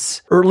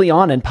was early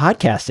on in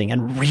podcasting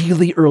and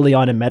really early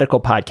on in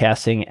medical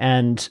podcasting.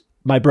 And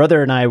my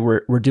brother and I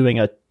were doing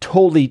a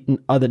totally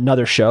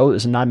another show. It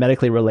was not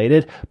medically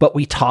related, but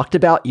we talked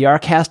about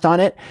ERcast on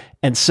it.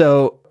 And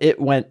so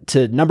it went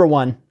to number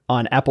one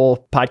on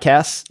Apple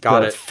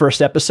Podcasts,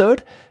 first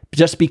episode,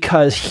 just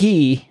because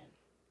he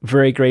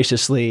very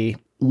graciously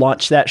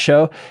launched that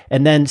show.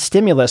 And then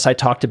Stimulus I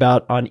talked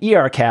about on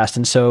ERcast.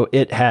 And so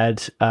it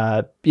had,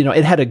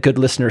 it had a good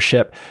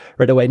listenership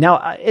right away.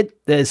 Now it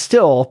is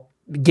still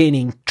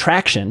gaining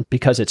traction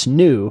because it's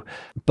new,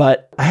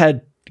 but I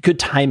had good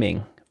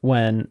timing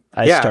when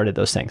I started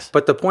those things.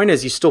 But the point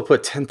is you still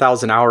put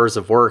 10,000 hours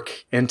of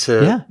work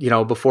into,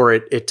 before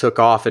it took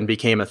off and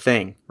became a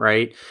thing,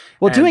 right?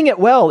 Well, doing it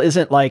well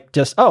isn't like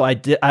just, I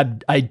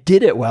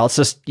did it well. It's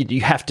just,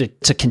 you have to,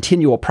 it's a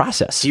continual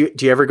process. Do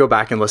you ever go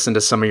back and listen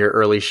to some of your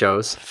early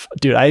shows?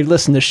 Dude, I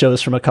listened to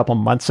shows from a couple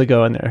months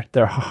ago and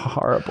they're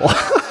horrible.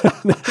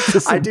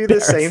 I do the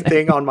same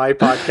thing on my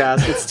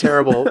podcast. It's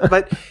terrible.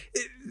 But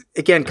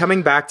again,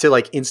 coming back to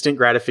like instant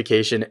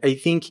gratification, I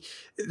think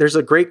there's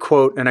a great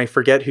quote and I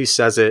forget who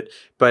says it,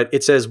 but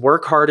it says,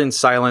 work hard in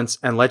silence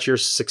and let your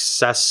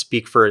success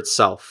speak for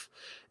itself.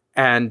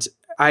 And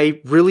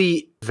I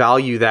really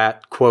value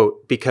that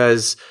quote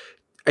because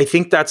I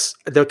think that's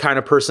the kind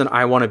of person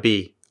I want to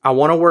be. I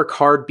want to work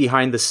hard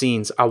behind the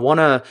scenes. I want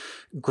to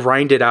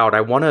grind it out.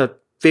 I want to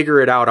figure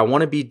it out. I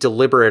want to be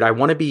deliberate. I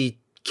want to be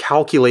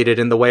calculated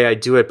in the way I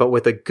do it, but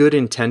with a good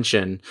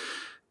intention.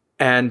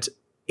 And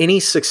any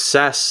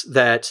success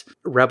that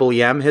Rebel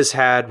EM has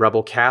had,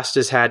 Rebelcast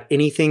has had,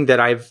 anything that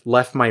I've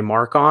left my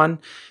mark on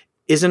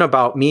isn't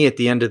about me at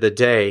the end of the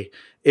day.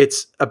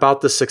 It's about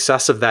the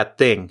success of that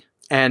thing.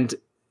 And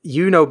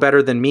you know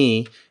better than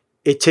me,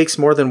 it takes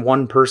more than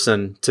one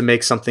person to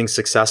make something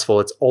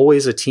successful. It's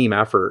always a team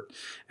effort.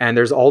 And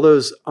there's all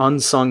those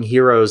unsung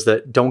heroes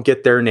that don't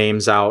get their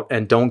names out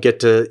and don't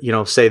get to,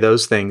 say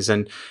those things.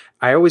 And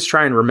I always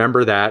try and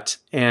remember that.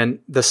 And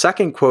the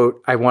second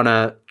quote I want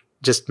to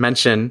just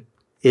mention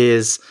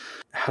is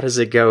how does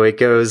it go? It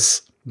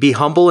goes, be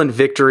humble in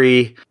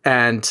victory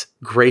and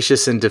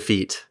gracious in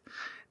defeat.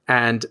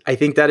 And I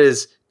think that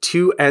is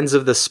two ends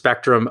of the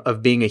spectrum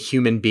of being a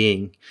human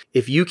being.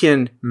 If you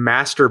can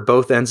master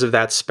both ends of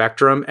that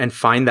spectrum and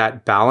find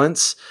that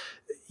balance,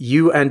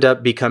 you end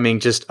up becoming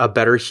just a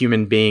better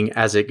human being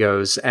as it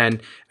goes.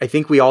 And I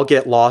think we all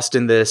get lost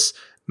in this,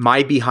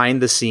 my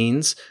behind the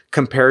scenes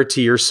compared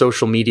to your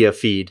social media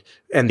feed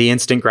and the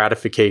instant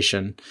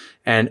gratification.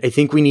 And I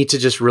think we need to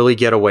just really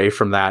get away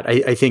from that.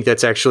 I think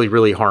that's actually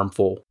really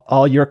harmful.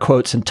 All your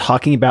quotes and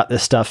talking about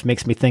this stuff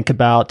makes me think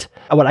about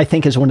what I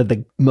think is one of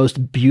the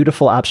most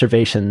beautiful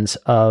observations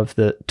of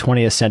the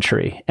 20th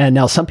century. And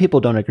now some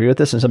people don't agree with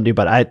this and some do,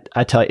 but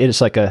I tell you, it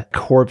is like a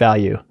core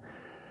value.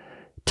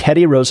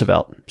 Teddy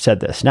Roosevelt said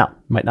this. Now,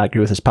 might not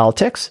agree with his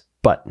politics,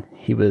 but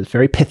he was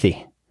very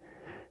pithy.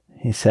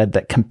 He said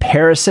that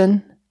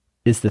comparison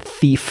is the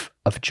thief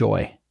of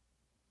joy.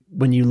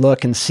 When you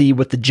look and see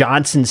what the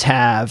Johnsons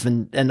have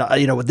and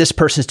what this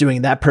person's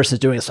doing, that person's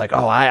doing, it's like,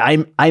 oh,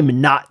 I'm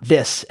not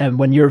this. And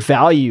when your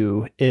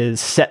value is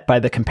set by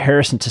the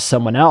comparison to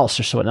someone else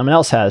or someone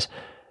else has,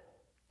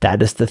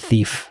 that is the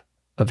thief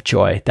of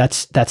joy.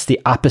 That's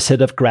the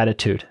opposite of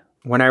gratitude.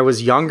 When I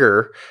was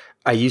younger,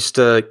 I used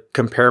to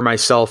compare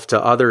myself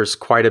to others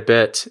quite a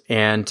bit,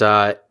 and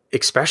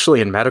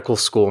especially in medical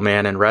school,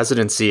 man, and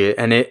residency,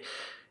 and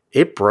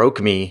it broke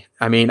me.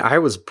 I mean, I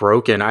was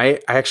broken. I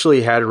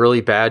actually had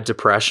really bad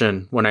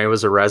depression when I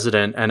was a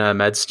resident and a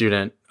med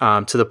student,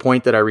 to the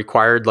point that I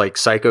required like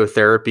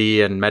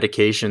psychotherapy and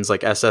medications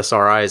like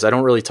SSRIs. I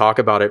don't really talk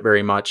about it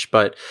very much,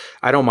 but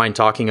I don't mind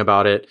talking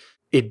about it.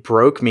 It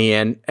broke me.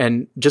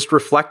 And just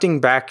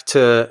reflecting back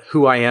to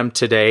who I am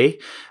today,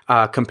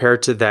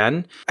 compared to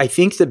then, I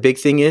think the big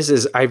thing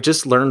is I've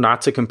just learned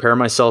not to compare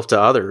myself to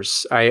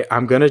others.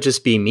 I'm going to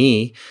just be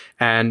me,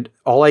 and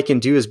all I can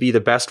do is be the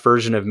best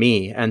version of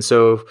me. And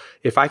so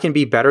if I can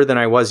be better than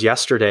I was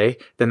yesterday,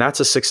 then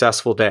that's a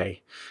successful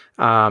day.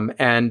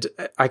 And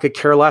I could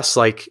care less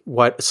like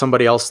what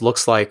somebody else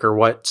looks like or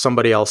what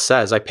somebody else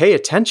says. I pay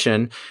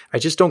attention. I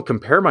just don't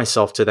compare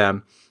myself to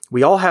them.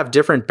 We all have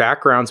different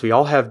backgrounds. We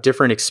all have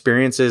different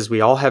experiences.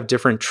 We all have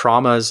different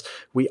traumas.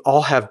 We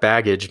all have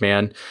baggage,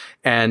 man.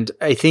 And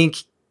I think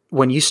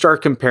when you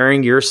start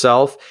comparing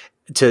yourself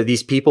to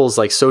these people's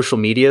like social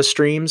media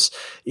streams,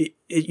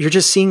 you're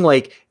just seeing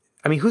like,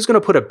 I mean, who's going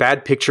to put a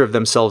bad picture of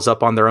themselves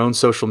up on their own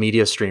social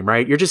media stream,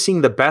 right? You're just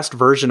seeing the best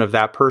version of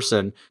that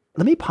person.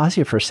 Let me pause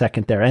you for a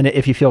second there. And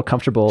if you feel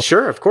comfortable.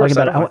 Sure, of course.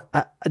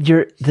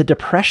 The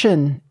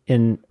depression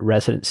in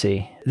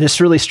residency,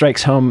 this really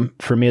strikes home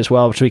for me as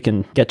well, which we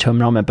can get to in a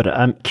moment. But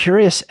I'm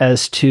curious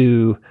as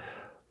to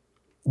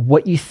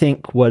what you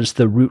think was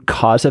the root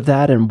cause of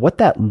that and what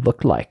that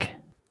looked like.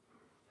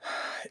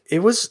 It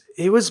was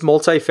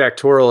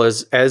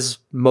multifactorial, as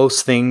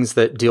most things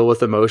that deal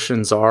with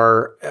emotions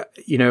are.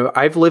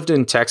 I've lived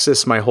in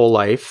Texas my whole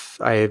life.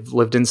 I've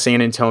lived in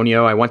San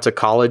Antonio. I went to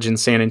college in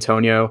San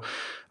Antonio.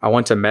 I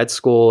went to med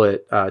school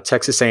at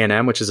Texas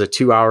A&M, which is a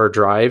 2-hour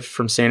drive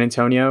from San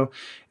Antonio.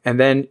 And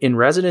then in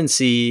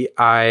residency,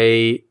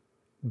 I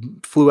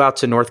flew out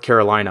to North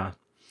Carolina.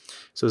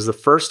 So it was the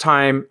first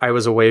time I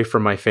was away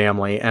from my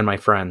family and my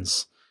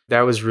friends.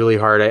 That was really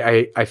hard.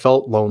 I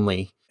felt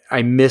lonely.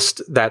 I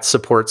missed that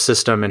support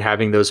system and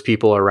having those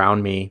people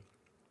around me.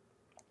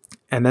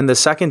 And then the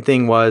second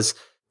thing was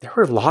there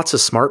were lots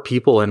of smart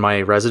people in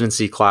my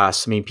residency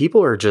class. I mean,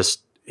 people are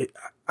just,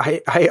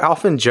 I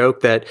often joke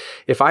that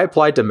if I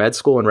applied to med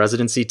school and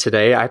residency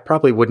today, I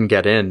probably wouldn't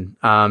get in.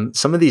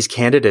 Some of these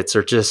candidates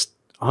are just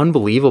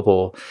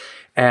unbelievable.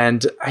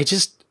 And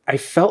I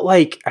felt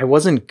like I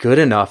wasn't good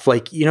enough.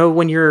 Like,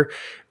 when you're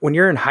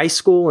in high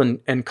school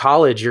and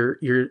college,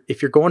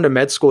 if you're going to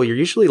med school, you're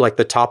usually like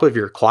the top of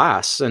your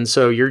class. And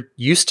so you're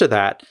used to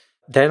that.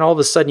 Then all of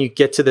a sudden you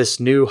get to this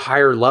new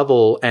higher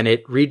level and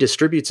it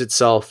redistributes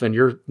itself and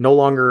you're no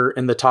longer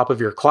in the top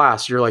of your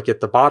class. You're like at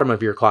the bottom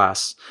of your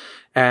class.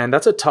 And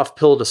that's a tough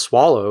pill to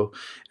swallow.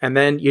 And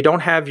then you don't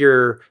have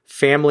your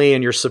family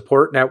and your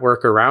support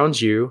network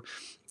around you.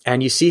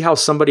 And you see how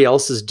somebody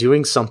else is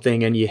doing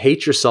something and you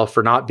hate yourself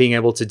for not being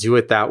able to do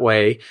it that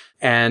way.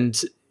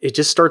 And it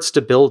just starts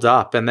to build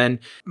up. And then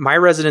my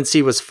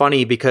residency was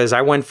funny because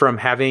I went from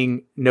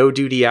having no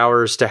duty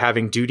hours to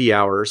having duty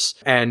hours.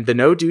 And the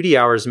no duty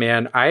hours,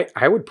 man,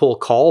 I would pull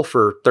call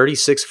for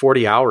 36,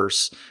 40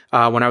 hours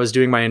when I was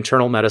doing my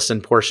internal medicine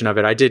portion of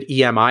it. I did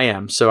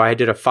EMIM, so I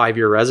did a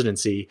 5-year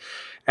residency.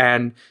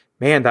 And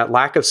man, that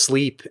lack of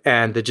sleep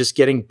and the just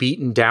getting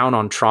beaten down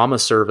on trauma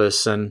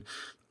service, and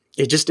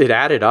it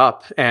added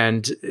up,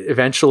 and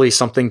eventually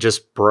something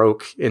just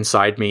broke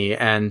inside me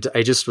and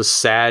I just was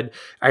sad.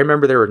 I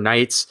remember there were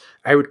nights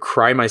I would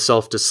cry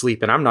myself to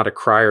sleep, and I'm not a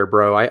crier,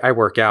 bro. I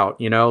work out,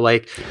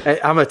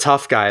 I'm a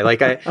tough guy.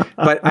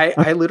 But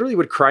I literally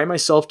would cry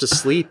myself to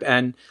sleep.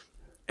 And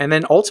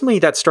then ultimately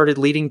that started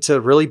leading to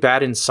really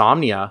bad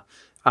insomnia,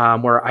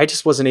 where I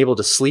just wasn't able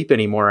to sleep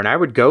anymore. And I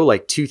would go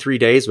like 2-3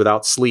 days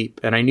without sleep,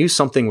 and I knew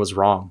something was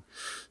wrong.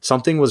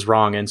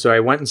 And so I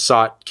went and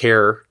sought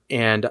care.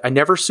 And I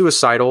never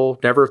suicidal,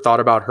 never thought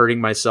about hurting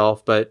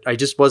myself, but I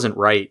just wasn't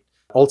right.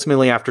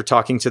 Ultimately, after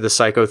talking to the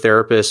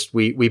psychotherapist,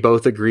 we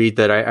both agreed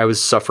that I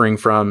was suffering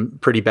from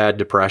pretty bad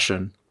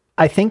depression.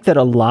 I think that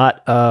a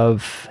lot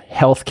of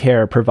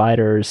healthcare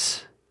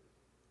providers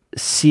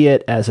see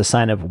it as a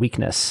sign of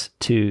weakness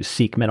to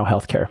seek mental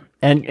health care.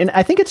 And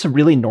I think it's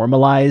really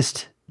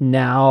normalized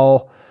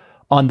now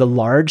on the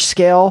large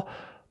scale,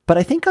 but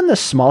I think on the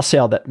small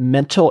scale that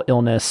mental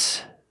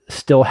illness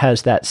still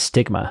has that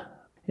stigma.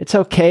 It's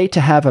okay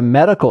to have a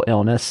medical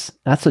illness,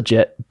 that's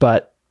legit,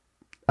 but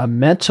a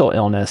mental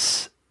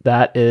illness,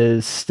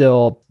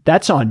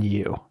 that's on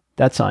you.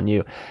 That's on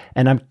you.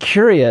 And I'm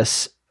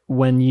curious,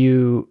 when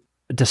you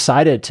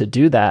decided to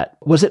do that,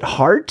 was it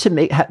hard to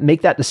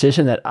make that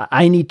decision that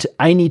I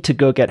need to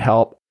go get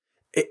help?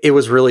 It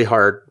was really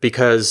hard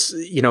because,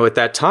 at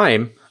that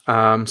time,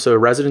 so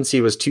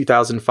residency was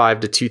 2005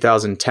 to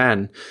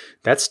 2010,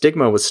 that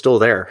stigma was still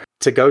there.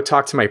 To go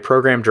talk to my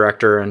program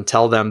director and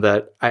tell them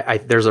that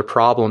there's a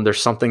problem,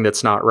 there's something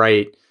that's not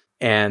right,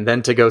 and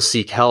then to go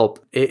seek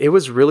help, it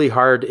was really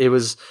hard. It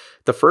was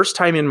the first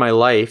time in my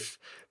life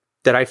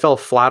that I fell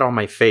flat on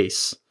my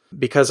face.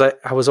 Because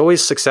I was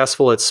always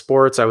successful at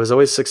sports. I was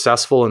always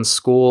successful in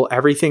school.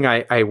 Everything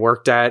I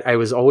worked at, I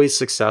was always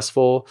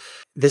successful.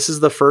 This is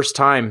the first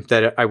time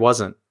that I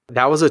wasn't.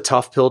 That was a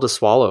tough pill to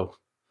swallow.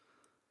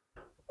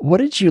 What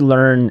did you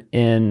learn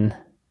in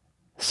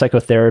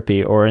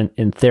psychotherapy or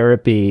in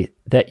therapy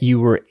that you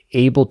were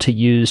able to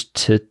use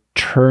to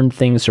turn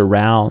things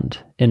around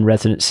in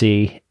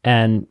residency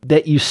and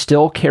that you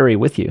still carry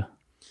with you?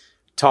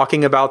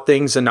 Talking about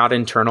things and not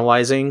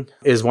internalizing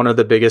is one of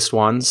the biggest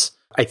ones.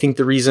 I think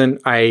the reason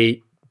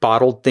I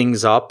bottled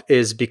things up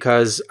is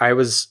because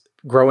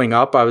growing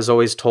up, I was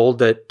always told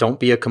that don't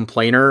be a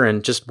complainer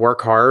and just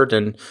work hard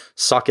and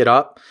suck it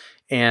up.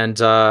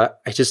 And I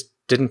just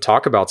didn't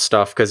talk about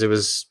stuff because it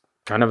was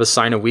kind of a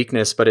sign of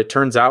weakness. But it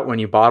turns out when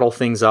you bottle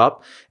things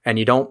up and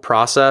you don't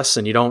process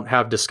and you don't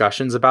have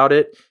discussions about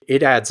it,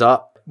 it adds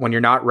up. When you're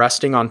not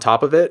resting on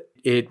top of it,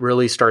 it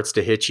really starts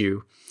to hit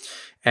you.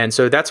 And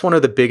so that's one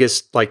of the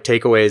biggest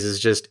takeaways is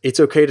just, it's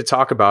okay to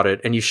talk about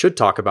it and you should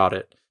talk about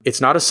it. It's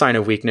not a sign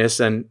of weakness.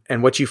 And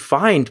what you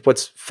find,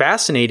 what's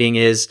fascinating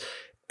is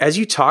as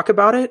you talk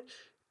about it,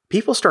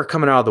 people start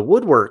coming out of the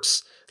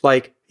woodworks.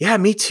 Like, yeah,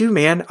 me too,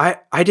 man.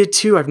 I did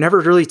too. I've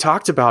never really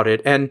talked about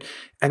it. And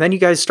then you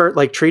guys start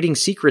trading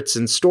secrets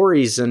and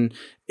stories and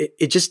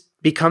it just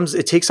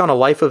it takes on a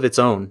life of its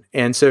own.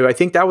 And so I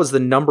think that was the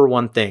number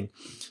one thing.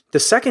 The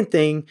second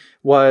thing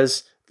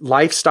was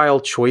lifestyle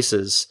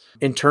choices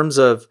in terms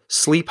of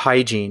sleep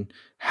hygiene,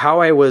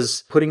 how I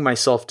was putting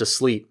myself to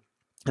sleep.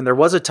 And there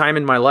was a time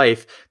in my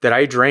life that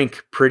I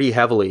drank pretty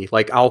heavily,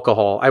 like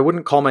alcohol. I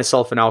wouldn't call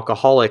myself an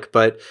alcoholic,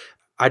 but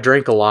I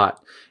drank a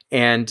lot.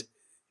 And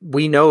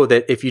we know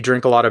that if you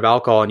drink a lot of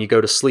alcohol and you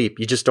go to sleep,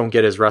 you just don't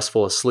get as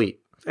restful as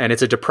sleep. And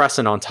it's a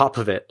depressant on top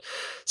of it.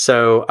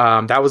 So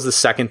that was the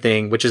second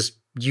thing, which is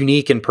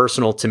unique and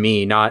personal to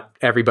me. Not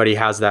everybody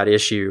has that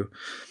issue.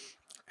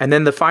 And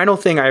then the final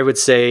thing I would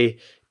say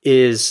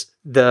is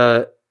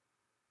the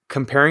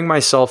comparing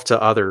myself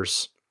to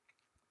others.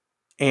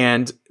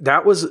 And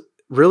that was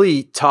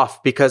really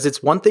tough because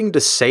it's one thing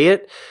to say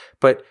it,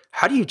 but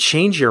how do you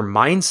change your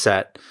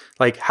mindset?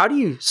 How do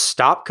you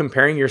stop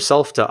comparing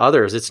yourself to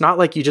others? It's not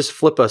like you just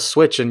flip a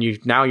switch and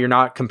now you're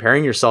not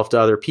comparing yourself to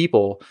other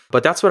people,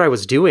 but that's what I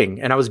was doing.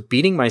 And I was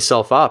beating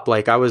myself up.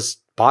 I was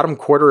bottom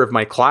quarter of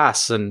my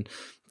class and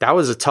that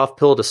was a tough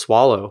pill to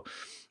swallow.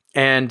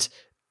 And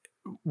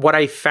what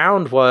I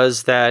found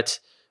was that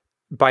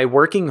by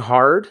working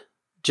hard,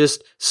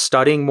 just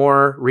studying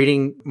more,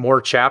 reading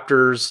more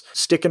chapters,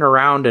 sticking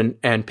around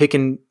and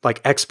picking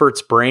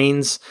experts'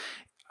 brains,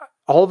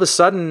 all of a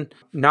sudden,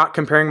 not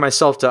comparing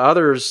myself to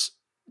others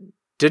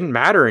didn't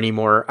matter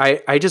anymore.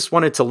 I just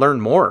wanted to learn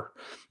more.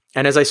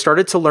 And as I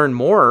started to learn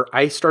more,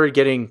 I started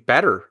getting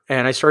better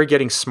and I started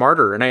getting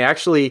smarter. And I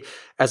actually,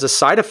 as a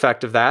side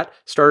effect of that,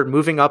 started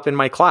moving up in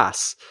my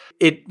class.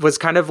 It was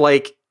kind of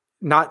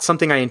not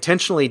something I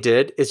intentionally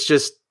did. It's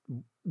just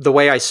the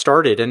way I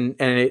started and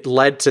it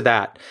led to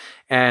that.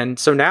 And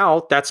so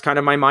now that's kind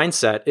of my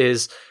mindset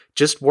is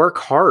just work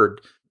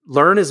hard,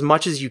 learn as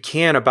much as you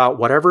can about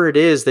whatever it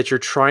is that you're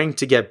trying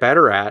to get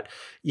better at.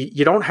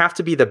 You don't have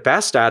to be the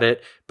best at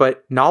it,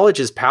 but knowledge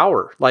is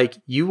power.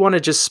 You want to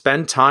just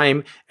spend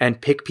time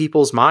and pick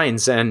people's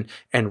minds and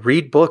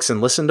read books and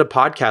listen to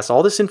podcasts.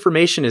 All this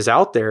information is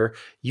out there.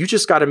 You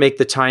just got to make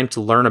the time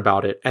to learn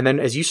about it. And then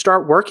as you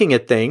start working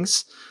at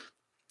things,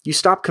 you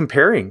stop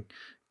comparing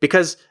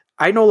because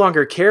I no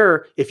longer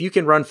care if you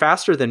can run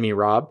faster than me,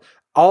 Rob.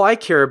 All I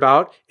care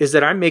about is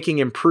that I'm making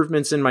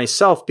improvements in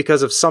myself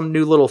because of some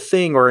new little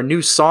thing or a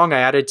new song I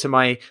added to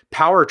my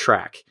power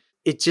track.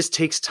 It just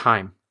takes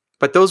time.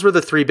 But those were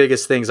the three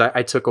biggest things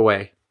I took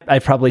away.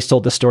 I've probably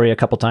told the story a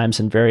couple times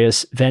in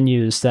various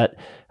venues that,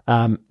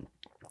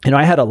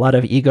 I had a lot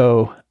of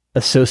ego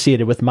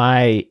associated with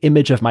my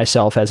image of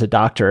myself as a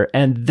doctor.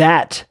 And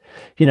that,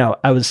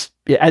 I was,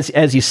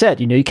 as you said,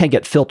 you can't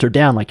get filtered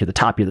down like you're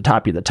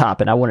the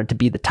top. And I wanted to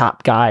be the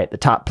top guy at the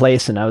top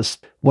place. And I was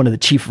one of the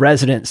chief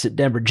residents at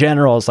Denver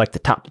General, is like the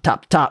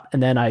top.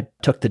 And then I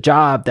took the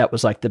job that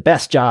was like the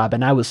best job.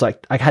 And I was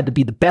like, I had to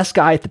be the best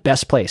guy at the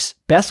best place.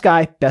 Best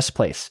guy, best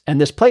place.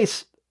 And this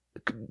place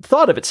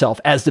thought of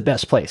itself as the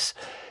best place.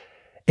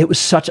 It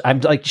was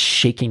I'm like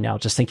shaking now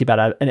just thinking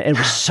about it. And it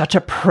was such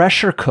a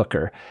pressure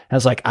cooker. I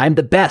was like, I'm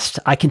the best.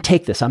 I can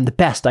take this. I'm the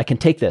best. I can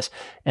take this.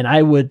 And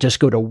I would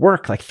just go to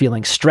work like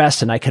feeling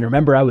stressed. And I can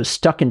remember I was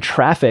stuck in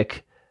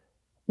traffic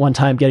one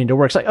time getting to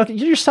work. It's like, okay,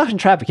 you're stuck in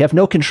traffic. You have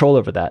no control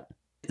over that.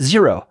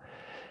 Zero.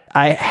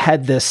 I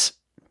had this,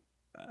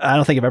 I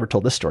don't think I've ever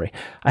told this story.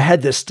 I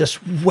had this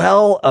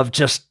well of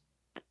just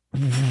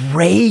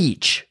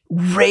rage.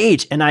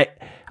 And I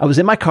was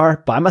in my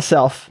car by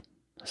myself.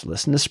 I was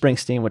listening to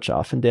Springsteen, which I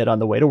often did on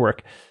the way to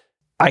work.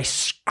 I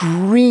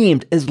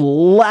screamed as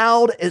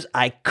loud as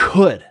I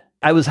could.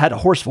 I had a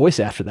hoarse voice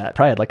after that.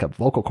 Probably had like a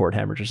vocal cord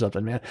hemorrhage or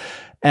something, man.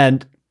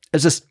 And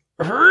it's just,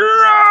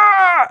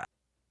 where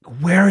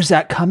is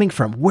that coming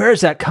from?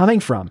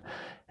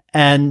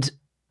 And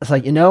it's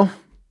like,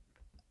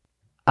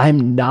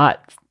 I'm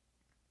not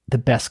the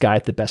best guy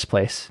at the best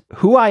place.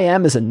 Who I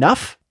am is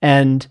enough.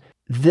 And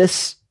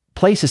this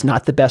place is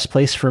not the best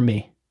place for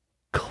me.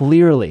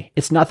 Clearly,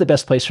 it's not the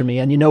best place for me.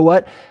 And you know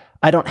what?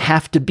 I don't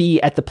have to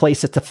be at the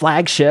place that's the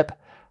flagship.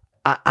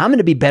 I'm going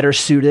to be better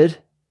suited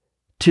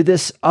to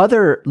this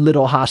other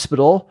little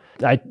hospital.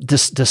 I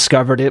just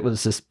discovered it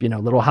was this,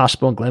 little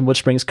hospital in Glenwood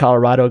Springs,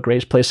 Colorado,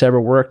 greatest place I ever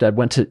worked. I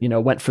went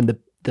from the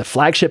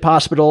flagship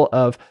hospital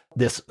of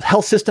this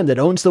health system that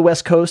owns the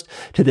West Coast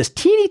to this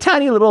teeny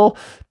tiny little,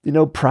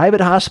 private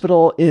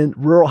hospital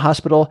rural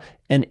hospital.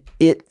 And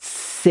it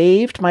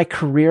saved my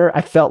career.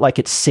 I felt like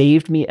it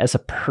saved me as a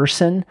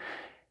person.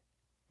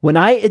 When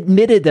I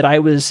admitted that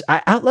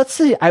let's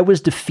say I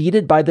was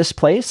defeated by this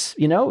place,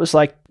 it was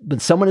like when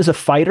someone is a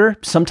fighter,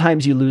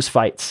 sometimes you lose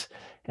fights.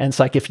 And it's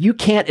like, if you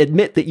can't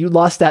admit that you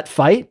lost that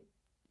fight,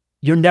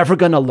 you're never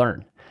going to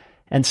learn.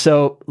 And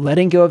so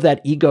letting go of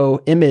that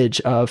ego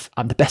image of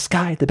I'm the best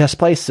guy, the best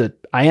place,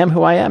 that I am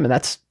who I am.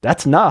 And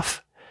that's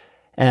enough.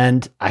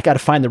 And I got to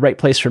find the right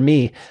place for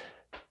me.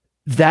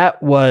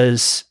 That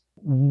was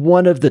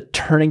one of the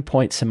turning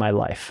points in my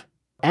life.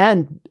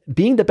 And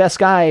being the best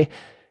guy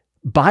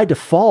by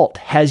default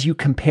has you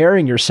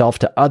comparing yourself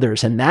to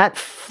others. And that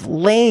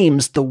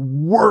flames the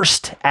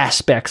worst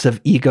aspects of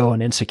ego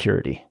and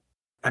insecurity.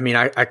 I mean,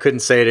 I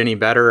couldn't say it any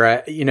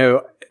better.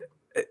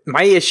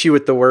 My issue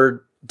with the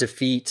word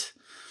defeat,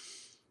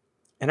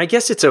 and I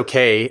guess it's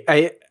okay.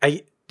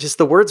 I just,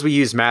 the words we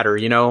use matter,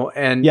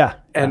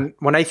 and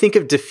when I think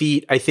of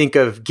defeat, I think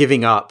of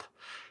giving up.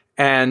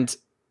 And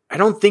I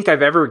don't think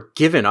I've ever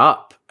given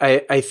up.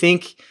 I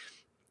think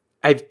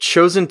I've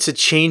chosen to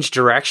change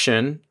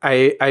direction.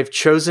 I've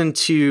chosen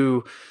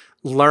to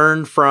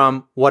learn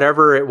from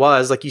whatever it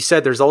was. Like you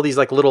said, there's all these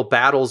like little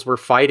battles we're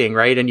fighting,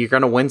 right? And you're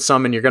going to win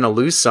some and you're going to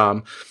lose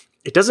some.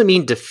 It doesn't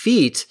mean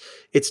defeat.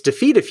 It's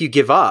defeat if you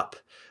give up.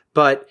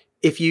 But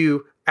if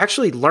you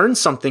actually learn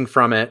something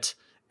from it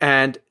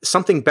and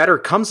something better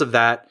comes of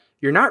that,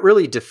 you're not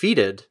really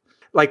defeated.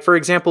 Like, for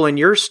example, in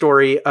your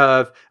story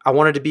of I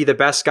wanted to be the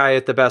best guy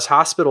at the best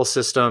hospital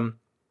system,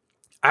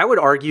 I would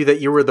argue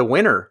that you were the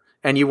winner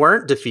and you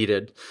weren't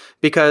defeated,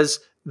 because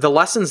the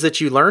lessons that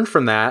you learned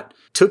from that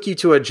took you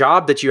to a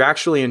job that you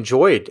actually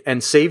enjoyed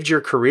and saved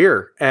your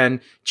career and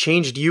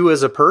changed you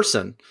as a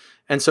person.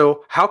 And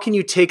so how can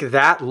you take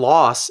that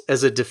loss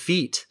as a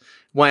defeat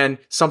when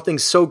something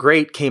so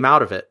great came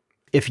out of it?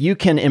 If you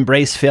can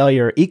embrace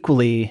failure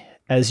equally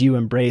as you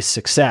embrace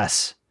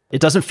success, it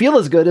doesn't feel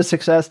as good as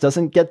success,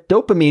 doesn't get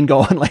dopamine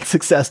going like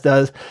success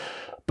does.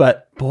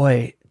 But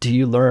boy, do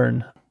you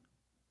learn.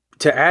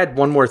 To add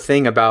one more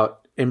thing about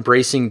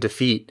embracing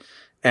defeat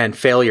and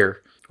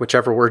failure,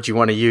 whichever word you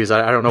want to use.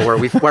 I don't know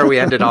where we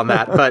ended on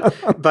that,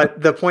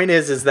 but the point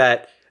is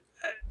that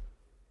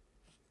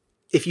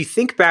if you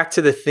think back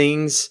to the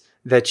things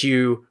that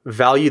you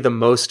value the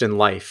most in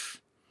life,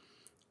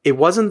 it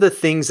wasn't the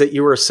things that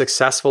you were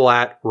successful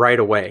at right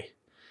away.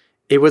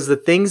 It was the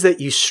things that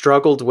you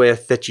struggled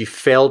with, that you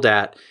failed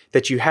at,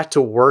 that you had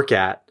to work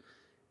at.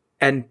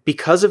 And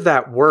because of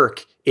that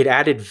work, it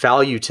added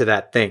value to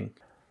that thing.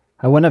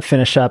 I want to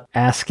finish up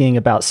asking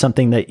about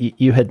something that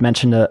you had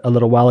mentioned a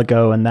little while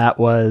ago, and that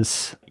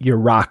was your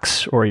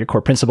rocks or your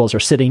core principles, or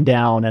sitting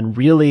down and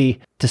really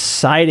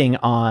deciding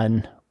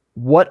on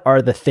what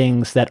are the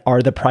things that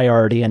are the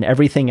priority, and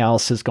everything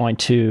else is going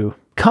to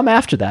come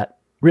after that,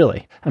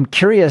 really. I'm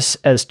curious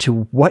as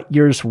to what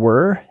yours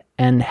were,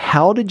 and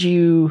how did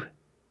you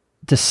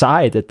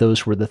decide that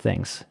those were the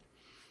things?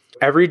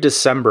 Every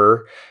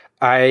December,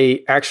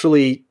 I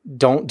actually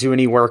don't do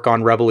any work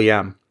on Rebel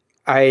EM.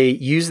 I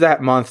use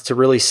that month to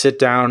really sit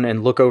down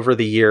and look over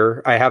the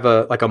year. I have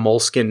a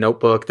Moleskine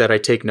notebook that I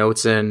take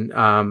notes in,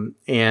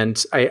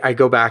 and I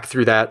go back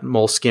through that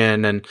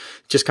Moleskine and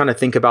just kind of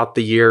think about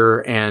the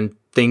year and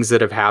things that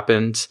have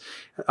happened.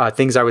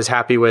 things I was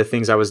happy with,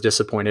 things I was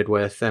disappointed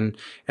with. And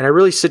I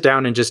really sit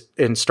down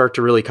and start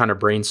to really kind of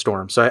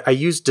brainstorm. So I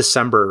use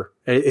December.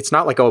 It's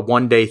not like a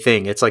 1-day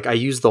thing. It's like I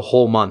use the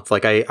whole month.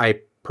 Like I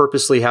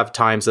purposely have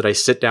times that I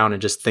sit down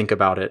and just think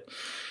about it.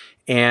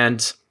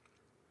 And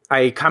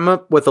I come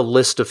up with a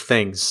list of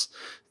things.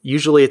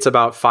 Usually it's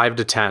about 5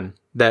 to 10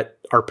 that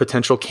are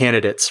potential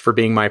candidates for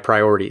being my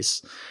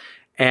priorities.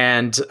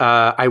 And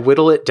I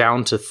whittle it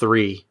down to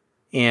 3.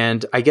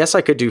 And I guess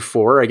I could do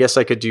 4. I guess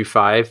I could do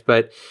 5.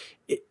 But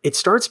it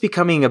starts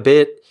becoming a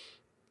bit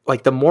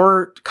like the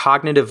more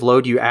cognitive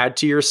load you add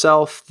to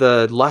yourself,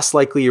 the less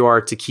likely you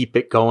are to keep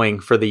it going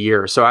for the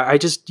year. So I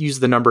just use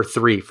the number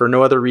 3 for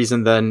no other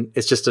reason than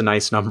it's just a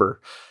nice number.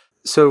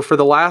 So for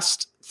the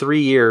last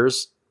 3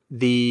 years,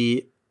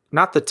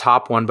 not the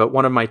top one, but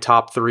one of my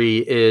top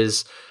 3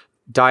 is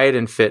diet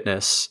and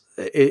fitness.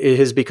 It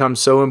has become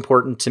so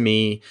important to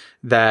me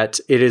that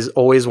it is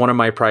always one of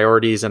my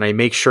priorities, and I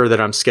make sure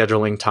that I'm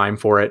scheduling time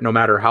for it. No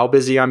matter how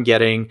busy I'm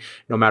getting,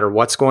 no matter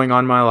what's going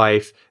on in my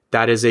life,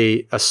 that is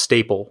a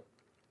staple.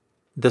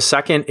 The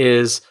second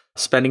is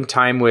spending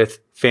time with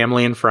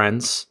family and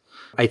friends.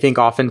 I think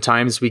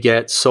oftentimes we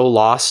get so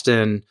lost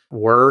in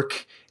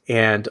work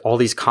and all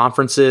these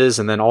conferences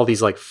and then all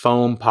these like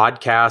foam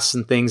podcasts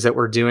and things that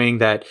we're doing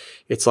that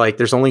it's like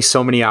there's only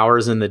so many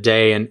hours in the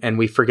day and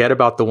we forget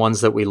about the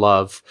ones that we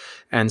love.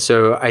 And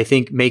so I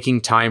think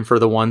making time for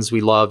the ones we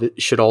love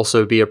should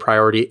also be a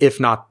priority, if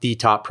not the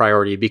top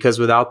priority, because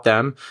without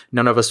them,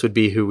 none of us would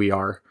be who we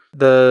are.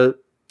 The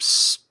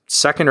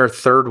second or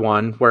third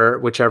one,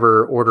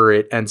 whichever order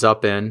it ends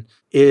up in,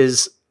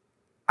 is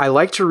I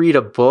like to read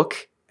a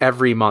book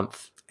every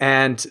month.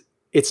 And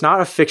it's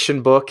not a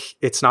fiction book.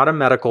 It's not a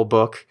medical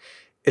book.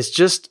 It's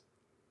just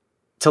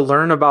to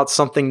learn about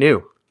something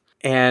new.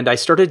 And I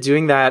started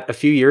doing that a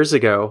few years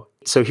ago.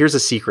 So here's a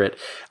secret.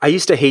 I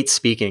used to hate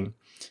speaking.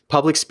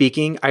 Public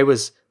speaking, I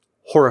was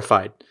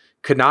horrified.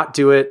 Could not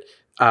do it.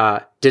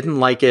 Didn't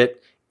like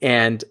it.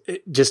 And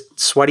just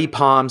sweaty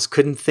palms,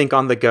 couldn't think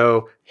on the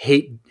go,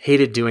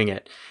 hated doing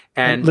it.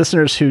 And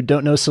listeners who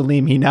don't know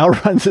Salim, he now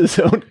runs his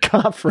own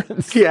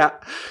conference. Yeah.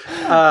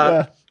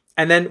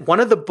 And then one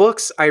of the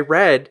books I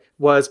read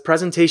was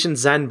Presentation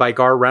Zen by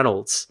Gar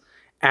Reynolds.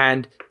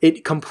 And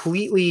it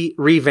completely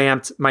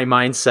revamped my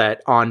mindset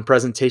on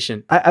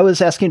presentation. I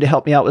was asking to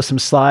help me out with some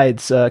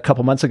slides a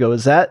couple months ago.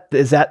 Is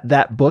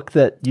that book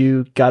that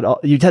you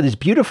got? You had these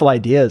beautiful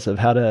ideas of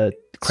how to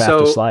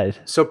craft a slide.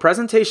 So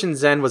Presentation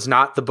Zen was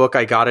not the book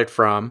I got it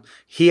from.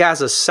 He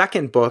has a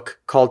second book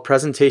called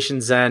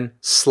Presentation Zen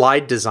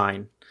Slide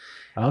Design.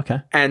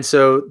 Okay. And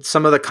so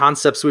some of the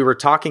concepts we were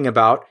talking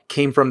about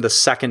came from the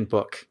second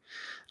book.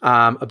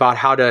 About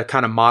how to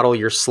kind of model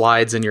your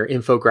slides and your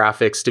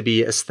infographics to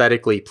be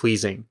aesthetically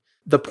pleasing.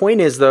 The point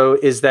is, though,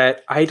 is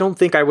that I don't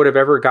think I would have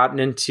ever gotten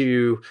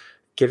into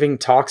giving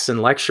talks and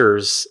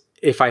lectures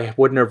if I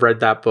wouldn't have read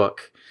that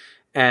book.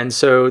 And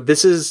so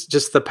this is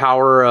just the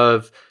power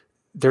of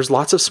there's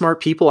lots of smart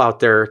people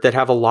out there that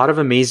have a lot of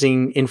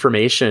amazing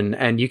information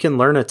and you can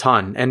learn a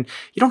ton. And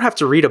you don't have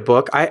to read a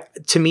book.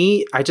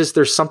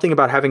 There's something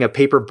about having a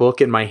paper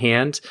book in my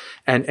hand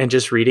and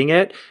just reading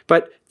it,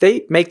 but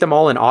they make them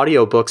all in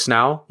audiobooks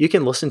now. You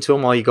can listen to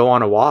them while you go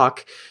on a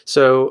walk.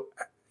 So,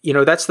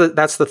 that's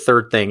the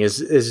third thing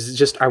is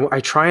just,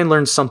 I try and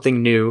learn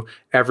something new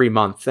every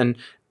month. And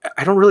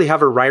I don't really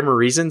have a rhyme or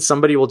reason.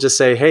 Somebody will just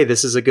say, hey,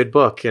 this is a good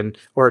book.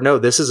 Or no,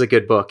 this is a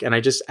good book. And I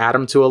just add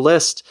them to a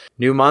list.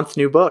 New month,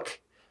 new book.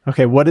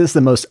 Okay. What is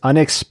the most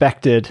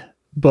unexpected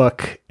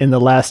book in the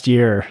last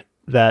year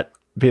that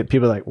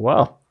people are like,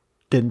 well,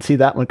 didn't see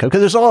that one come?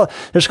 Because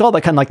there's called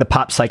like kind of like the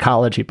pop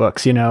psychology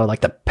books,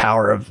 like the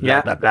power of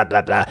blah, blah, blah,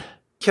 blah, blah.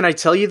 Can I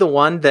tell you the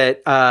one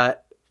that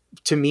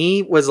to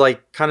me was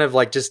like kind of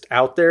like just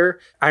out there?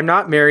 I'm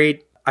not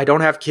married. I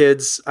don't have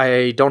kids.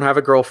 I don't have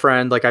a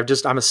girlfriend. Like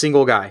I'm a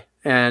single guy.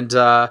 And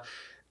I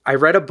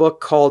read a book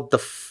called The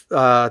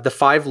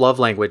 5 Love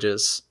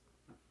Languages.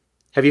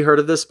 Have you heard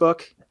of this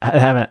book? I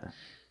haven't.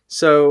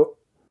 So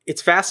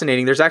it's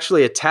fascinating. There's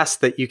actually a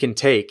test that you can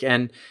take.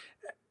 And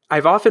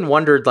I've often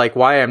wondered like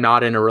why I'm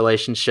not in a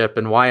relationship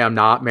and why I'm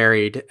not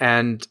married.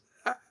 And,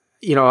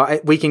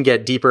 we can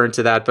get deeper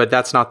into that, but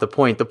that's not the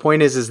point. The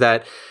point is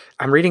that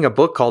I'm reading a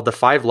book called The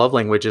 5 Love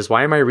Languages.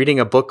 Why am I reading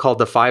a book called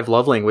The 5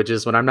 Love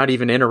Languages when I'm not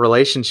even in a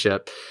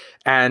relationship?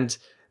 And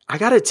I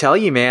got to tell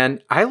you,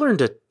 man, I learned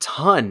a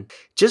ton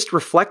just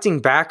reflecting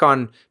back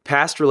on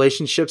past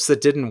relationships that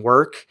didn't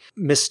work,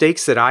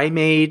 mistakes that I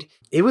made.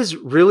 It was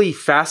really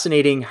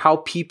fascinating how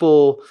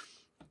people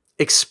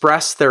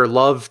express their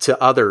love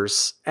to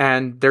others.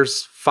 And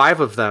there's 5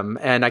 of them.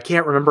 And I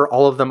can't remember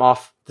all of them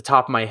off the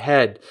top of my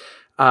head.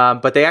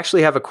 But they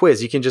actually have a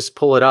quiz. You can just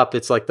pull it up.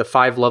 It's like the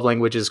 5 love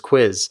languages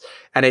quiz.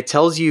 And it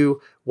tells you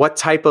what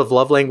type of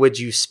love language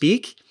you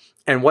speak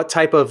and what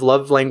type of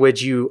love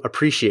language you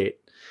appreciate.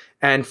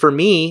 And for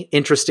me,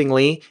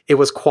 interestingly, it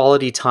was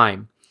quality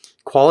time.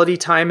 Quality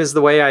time is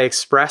the way I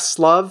express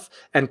love,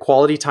 and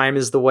quality time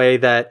is the way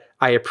that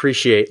I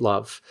appreciate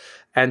love.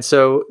 And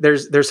so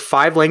there's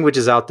 5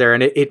 languages out there.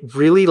 And it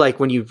really, like,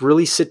 when you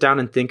really sit down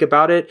and think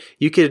about it,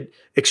 you could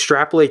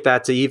extrapolate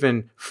that to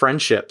even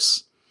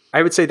friendships.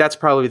 I would say that's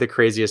probably the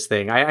craziest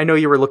thing. I know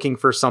you were looking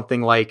for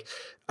something like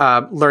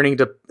learning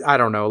to, I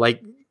don't know,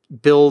 like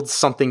build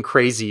something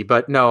crazy,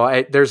 but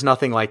no, there's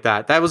nothing like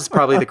that. That was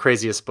probably the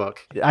craziest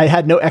book. I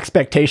had no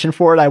expectation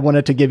for it. I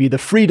wanted to give you the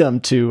freedom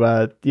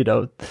to,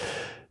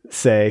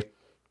 say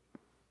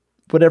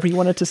whatever you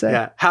wanted to say.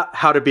 Yeah.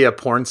 How to be a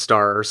porn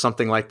star or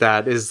something like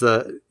that is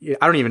I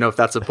don't even know if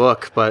that's a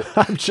book, but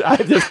I'm sure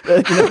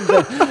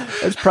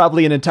there's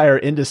probably an entire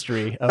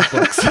industry of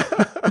books.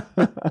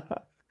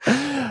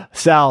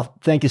 Sal,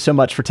 thank you so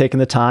much for taking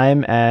the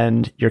time,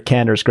 and your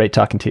candor is great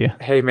talking to you.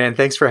 Hey man,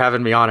 thanks for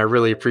having me on. I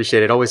really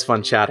appreciate it. Always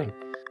fun chatting.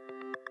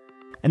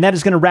 And that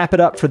is going to wrap it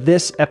up for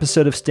this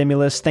episode of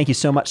Stimulus. Thank you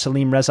so much,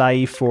 Salim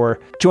Rezaie, for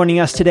joining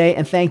us today,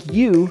 and thank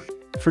you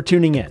for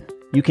tuning in.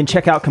 You can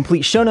check out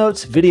complete show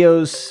notes,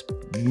 videos,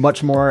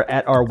 much more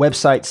at our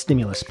website,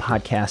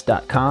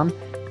 stimuluspodcast.com.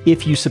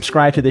 If you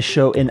subscribe to this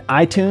show in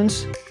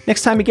iTunes,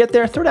 next time you get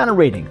there, throw down a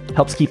rating.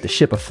 Helps keep the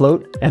ship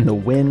afloat and the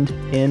wind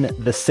in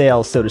the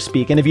sails, so to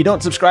speak. And if you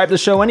don't subscribe to the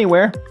show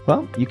anywhere,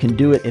 well, you can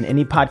do it in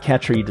any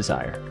podcatcher you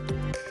desire.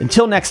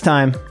 Until next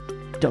time,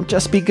 don't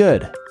just be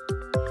good.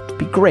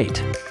 Be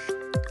great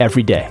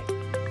every day.